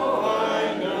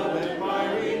know that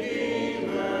my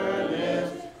Redeemer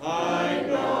lives. I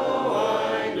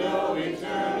know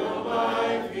eternal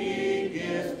life He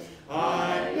gives.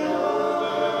 I know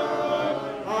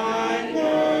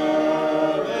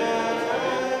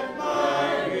that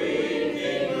my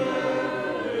Redeemer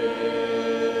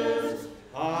lives.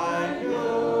 I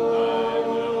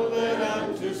know that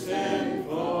unto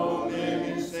sinful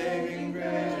men saving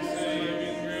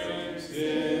grace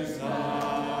is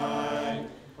thine.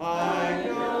 I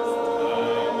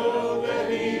know that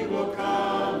He will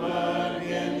come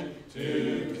again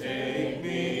to take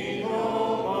me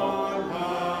home on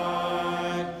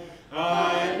high.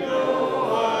 I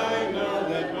know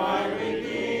that my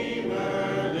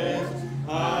Redeemer lives.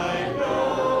 I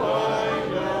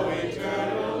know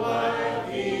eternal life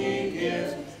He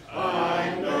gives.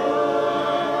 I know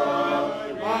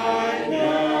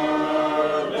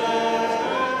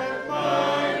that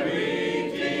my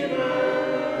Redeemer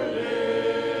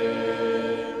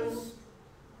lives.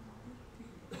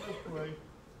 Let's pray.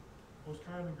 Most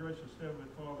kind and gracious Heavenly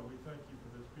Father, we thank you for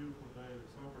this beautiful day,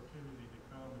 this opportunity to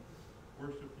come and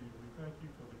worship you. We thank you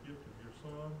for the gift of your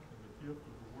Son and the gift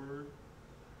of the Word.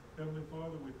 Heavenly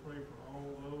Father, we pray for all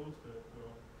those that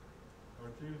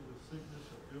are dealing with sickness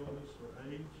or illness or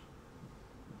age.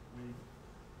 We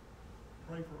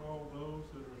pray for all those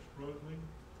that are struggling,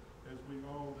 as we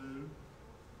all do.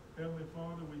 Heavenly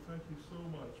Father, we thank you so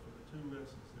much for the two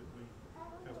lessons that we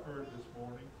have heard this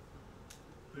morning,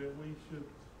 that we should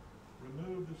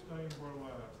remove the stain of our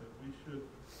lives, that we should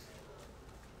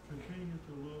continue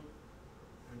to look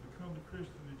and become the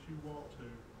Christian that you want to,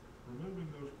 removing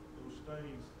those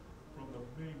stains from the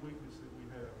many weaknesses that we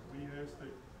have. We ask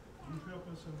that you help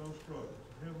us in those struggles.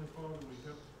 Heavenly Father, we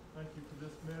thank you for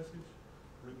this message,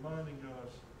 reminding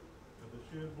us of the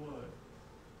shed blood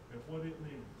and what it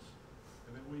means,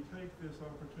 and that we take this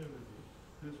opportunity,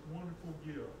 this wonderful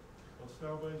gift of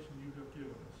salvation you have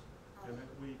given us, and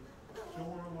that we show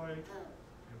our light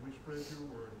and we spread your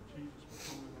word. In Jesus'